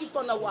don't charge you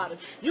for no water.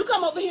 You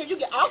come over here, you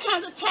get all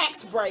kinds of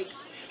tax breaks,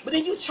 but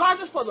then you charge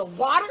us for the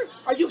water?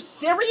 Are you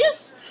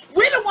serious?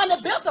 We're the one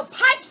that built the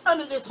pipes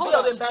under this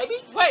building,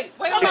 baby. Wait.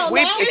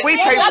 If we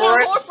pay for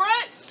it.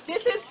 Corporate,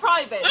 this is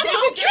private. I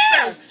don't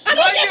care. I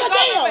don't give a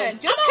damn.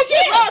 Just because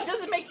you're law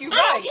doesn't make you right.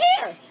 I don't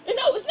care. You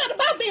know, it's not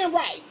about being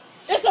right.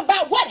 It's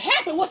about what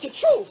happened. What's the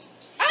truth?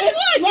 You're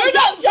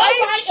not your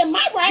right and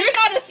my right. You're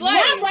not a slave.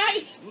 My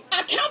right.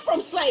 I come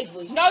from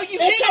slavery. No, you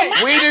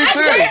didn't. We do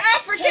too. We're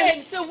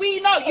African, so we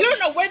know. You don't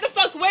know where the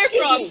fuck we're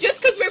from. Just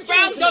because we're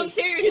brown, don't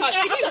stereotype.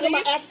 I'm talking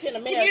about African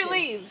American. Can you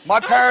leave? My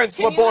parents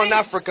were born in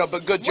Africa,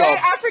 but good job. We're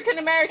African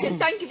American.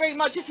 Thank you very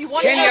much. If you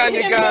want Kenya and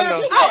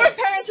Uganda. Our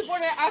parents were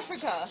born in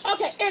Africa.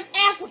 Okay, in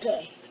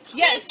Africa.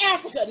 Yes, in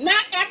Africa,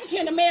 not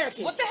African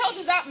American. What the hell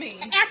does that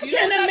mean?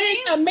 African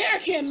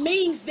American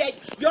means that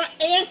your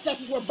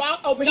ancestors were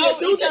brought over here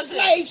through the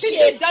slave ship.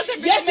 It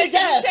doesn't really make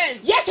any sense.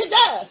 Yes, it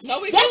does.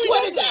 No, it That's really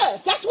what doesn't. it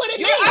does. That's what it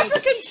You're means.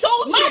 African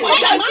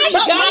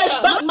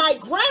soldiers. But my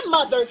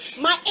grandmother,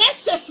 my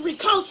ancestry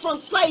comes from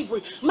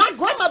slavery. My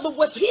grandmother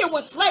was here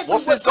when slavery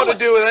What's was this got to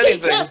do with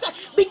anything?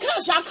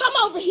 Because y'all come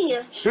over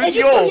here Who's and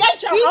you yours?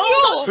 create your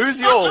own. Who's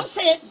yours? I'm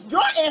saying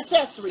your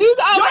ancestry. Who's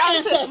our your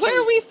ancestry? Where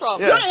are we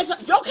from? Your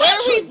country.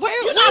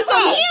 You're not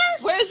from here?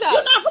 Where's that?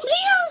 You're not from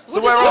here?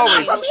 So where are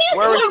we? From here?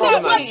 Where are we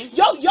from then?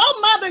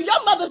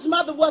 Your mother's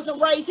mother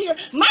wasn't raised here.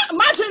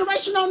 My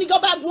generation only go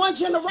back one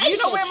generation. You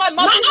know where my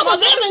mother's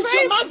mother is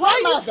from? My Why are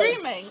you grandmother.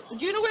 screaming?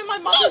 Do you know where my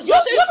mother's You're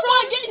mother is the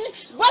one getting,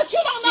 but you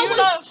don't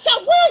know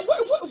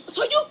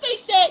so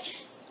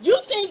you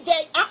think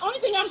that, only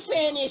thing I'm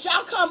saying is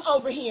y'all come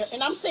over here,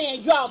 and I'm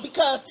saying y'all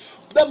because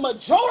the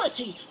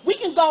majority, we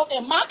can go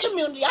in my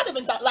community. I live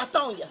in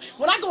Lithonia.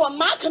 When I go in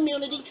my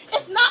community,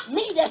 it's not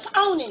me that's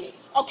owning it.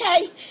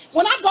 Okay,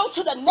 when I go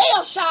to the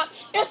nail shop,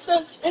 it's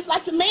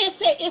like the man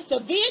said, it's the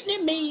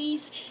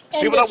Vietnamese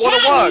and people the that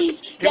want to work. Chinese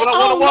People that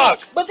want to work.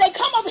 But they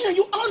come over here,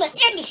 you own an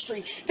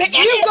industry. The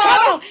Indians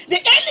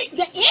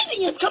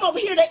come over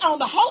here, they own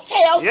the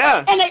hotels.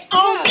 Yeah. And they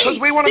own because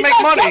we want to make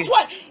money. Guess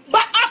what?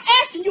 But I'm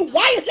asking you,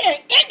 why is there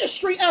an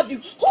industry of you?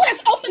 Who has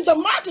opened the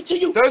market to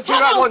you? Those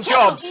people that want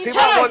jobs. People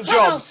that want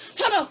jobs.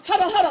 Hold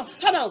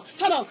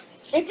on.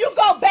 If you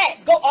go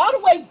all the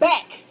way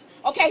back.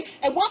 Okay,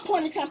 at one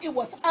point in time, it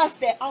was us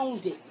that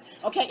owned it.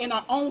 Okay, in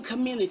our own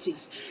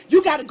communities.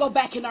 You got to go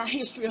back in our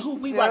history of who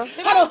we were.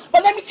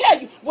 But let me tell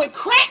you, when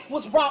crack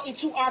was brought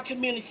into our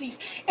communities,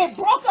 it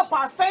broke up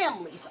our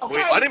families. Okay,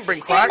 wait, I didn't bring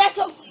crack.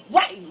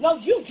 Right, no,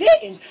 you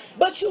didn't.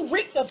 But you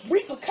reaped the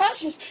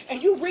repercussions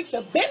and you reaped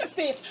the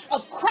benefits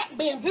of crack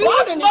being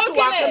brought into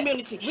our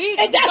community.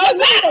 It doesn't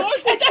matter.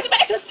 It doesn't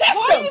matter. It's a system.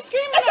 Why are you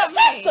screaming at me?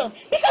 System.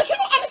 Because you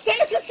don't understand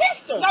it's a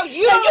system. No,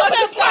 you don't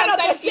understand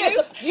that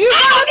system.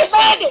 I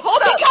understand it. Hold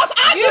up. Because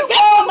I'm the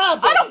victim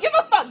of it. I don't give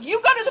a fuck. You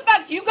go to the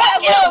back. You get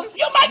a loan.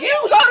 You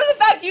go to the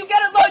back. You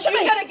get a loan. You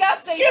get a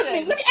gas station. Excuse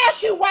me. Let me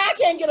ask you why I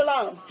can't get a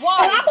loan.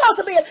 Why? And I'm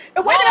supposed to be. Wait a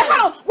minute.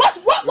 Hold on. What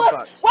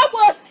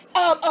was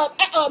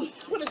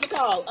what is it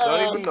called?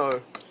 Don't even know.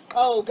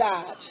 Oh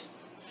God.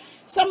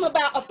 Something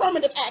about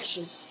affirmative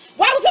action.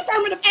 Why was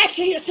affirmative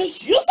action here?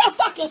 Since you so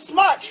fucking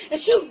smart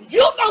and you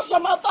know so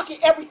motherfucking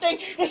everything,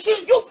 and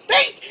you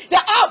think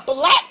that our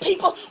black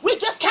people, we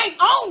just can't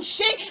own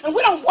shit and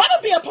we don't want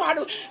to be a part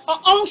of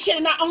own shit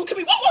in our own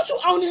community. We want you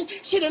owning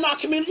shit in our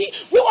community.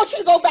 We want you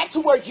to go back to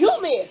where you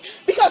live.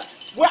 Because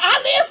where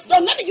I live,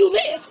 none of you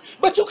live.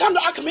 But you come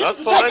to our community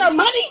to take our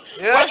money.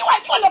 Yeah. Why you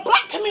in the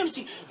black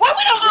community? Why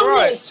we don't own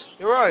this?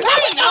 You're right. Why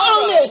we don't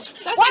own this?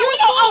 Why we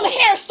don't own the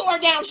hair store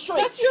down the street?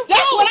 That's your That's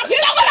fault. what I'm I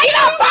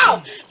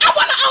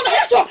want to own the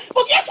hair store.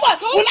 But guess what?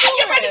 When I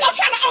get ready to go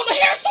try to own the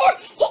hair store,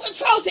 who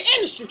controls the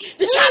industry?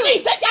 The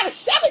Chinese, they got to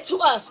sell it to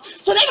us.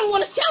 So they don't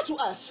want to sell to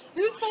us.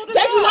 Whose fault is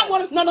They do that? not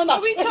want to. No.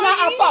 It's not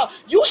our fault.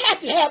 You have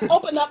to have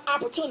open up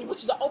opportunity,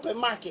 which is an open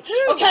market.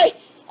 Okay?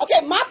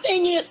 Okay, my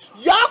thing is,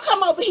 y'all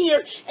come over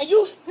here and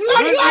you. Who's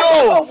you?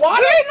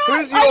 Water?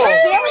 Who's Are you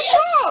yours? serious?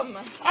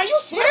 Are you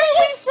serious? Where are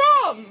we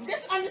from?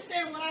 Just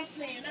understand what I'm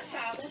saying. That's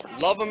how.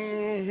 Love them.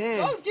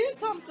 Go do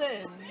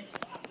something.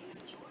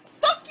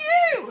 Fuck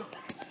you!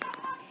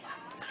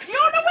 You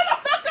don't know where the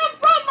fuck I'm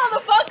from,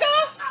 motherfucker!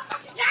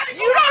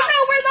 You don't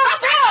know where I'm from! Go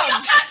back to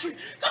your country!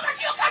 Go back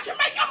to your country and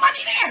make your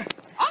money there!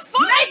 I'm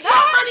fine Make your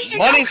money in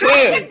Money's your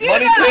here. country.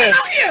 Money's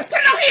here. Put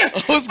it on here!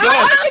 Who's going?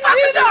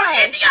 Motherfuckers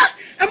from India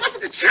and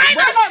motherfuckers China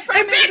We're not from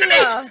and Vietnamese.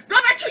 India.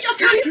 Go back to your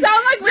country. You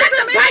sound like we're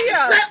from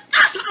India. Let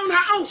us own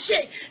our own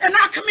shit in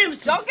our community.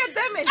 Don't get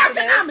them into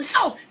Economics.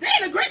 this. Oh, they're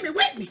in agreement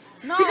with me.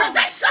 No. Because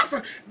they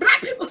suffer.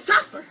 Black people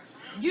suffer.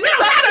 You We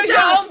don't have a suffer your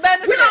job. own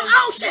benefits. We don't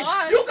own shit.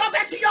 Bye. You go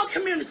back to your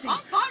community.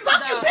 I'm fine with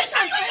Fuck you, that. bitch.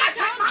 I ain't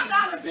got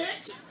 $5,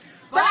 bitch.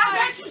 But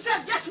I bet you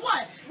said, guess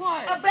what?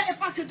 What? I bet if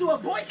I could do a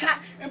boycott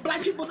and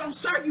black people don't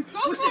serve you, Go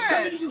which for is it.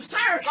 community you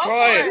serve,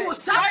 Try it. you will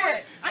suffer. Try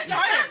it. I ain't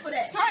got Try time it. for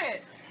that. Try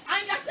it. I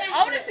ain't got time I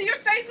want for to see your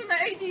face in the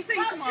AGC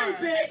Fuck tomorrow. you,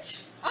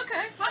 bitch.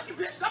 Okay. Fuck you,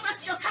 bitch. Go back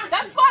to your country.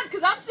 That's fine,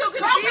 because I'm still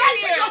going Go to be back to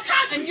here. your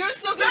country. And you're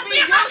still going Just to be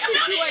in in my your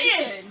community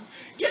situation. then.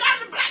 Get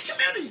out of the black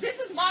community. This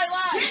is my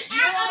land. Get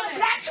You're out of on the it.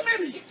 black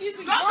community. Excuse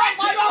me, Go you're back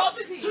on my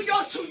property. to your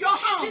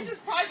home. This is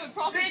private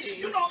property. Bitch,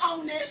 you don't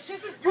own this.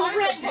 This is You private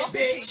rent it, property.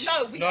 bitch.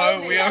 No, we No,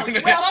 own it. we own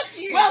it. Well, Fuck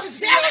you. well, because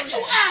sell you it to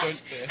own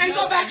us and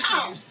go back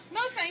home.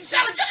 No, thank you.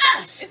 Sell it to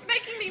us. It's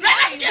making me Let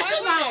us money. get Why the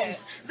would loan. it?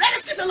 Let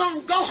us get the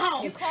loan. Go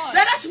home. You can't.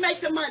 Let us make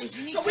the money.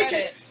 You need So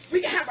credit. we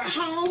can have our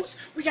homes.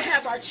 We can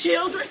have our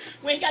children.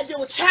 We ain't got to deal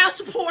with child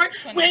support.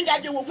 We ain't got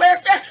to deal with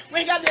welfare. We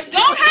ain't got to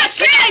deal with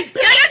Section 8,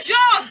 bitch. Get a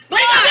job. We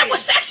ain't got to deal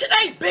with Section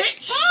 8,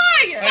 bitch.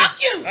 Bye. Fuck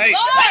you. Hey.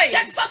 Bye.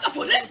 Shut the fuck up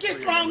for this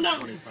get thrown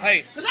on me.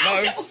 Hey, Because I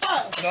don't give a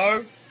fuck.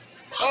 no.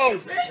 Fuck Oh, you,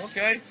 bitch.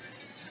 okay.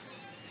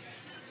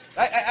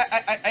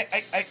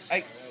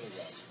 Hey.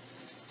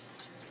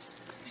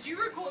 Did you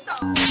record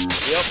that?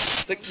 Yep,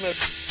 6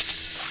 minutes.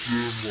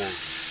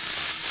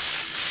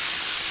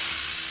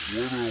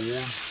 What I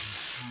want.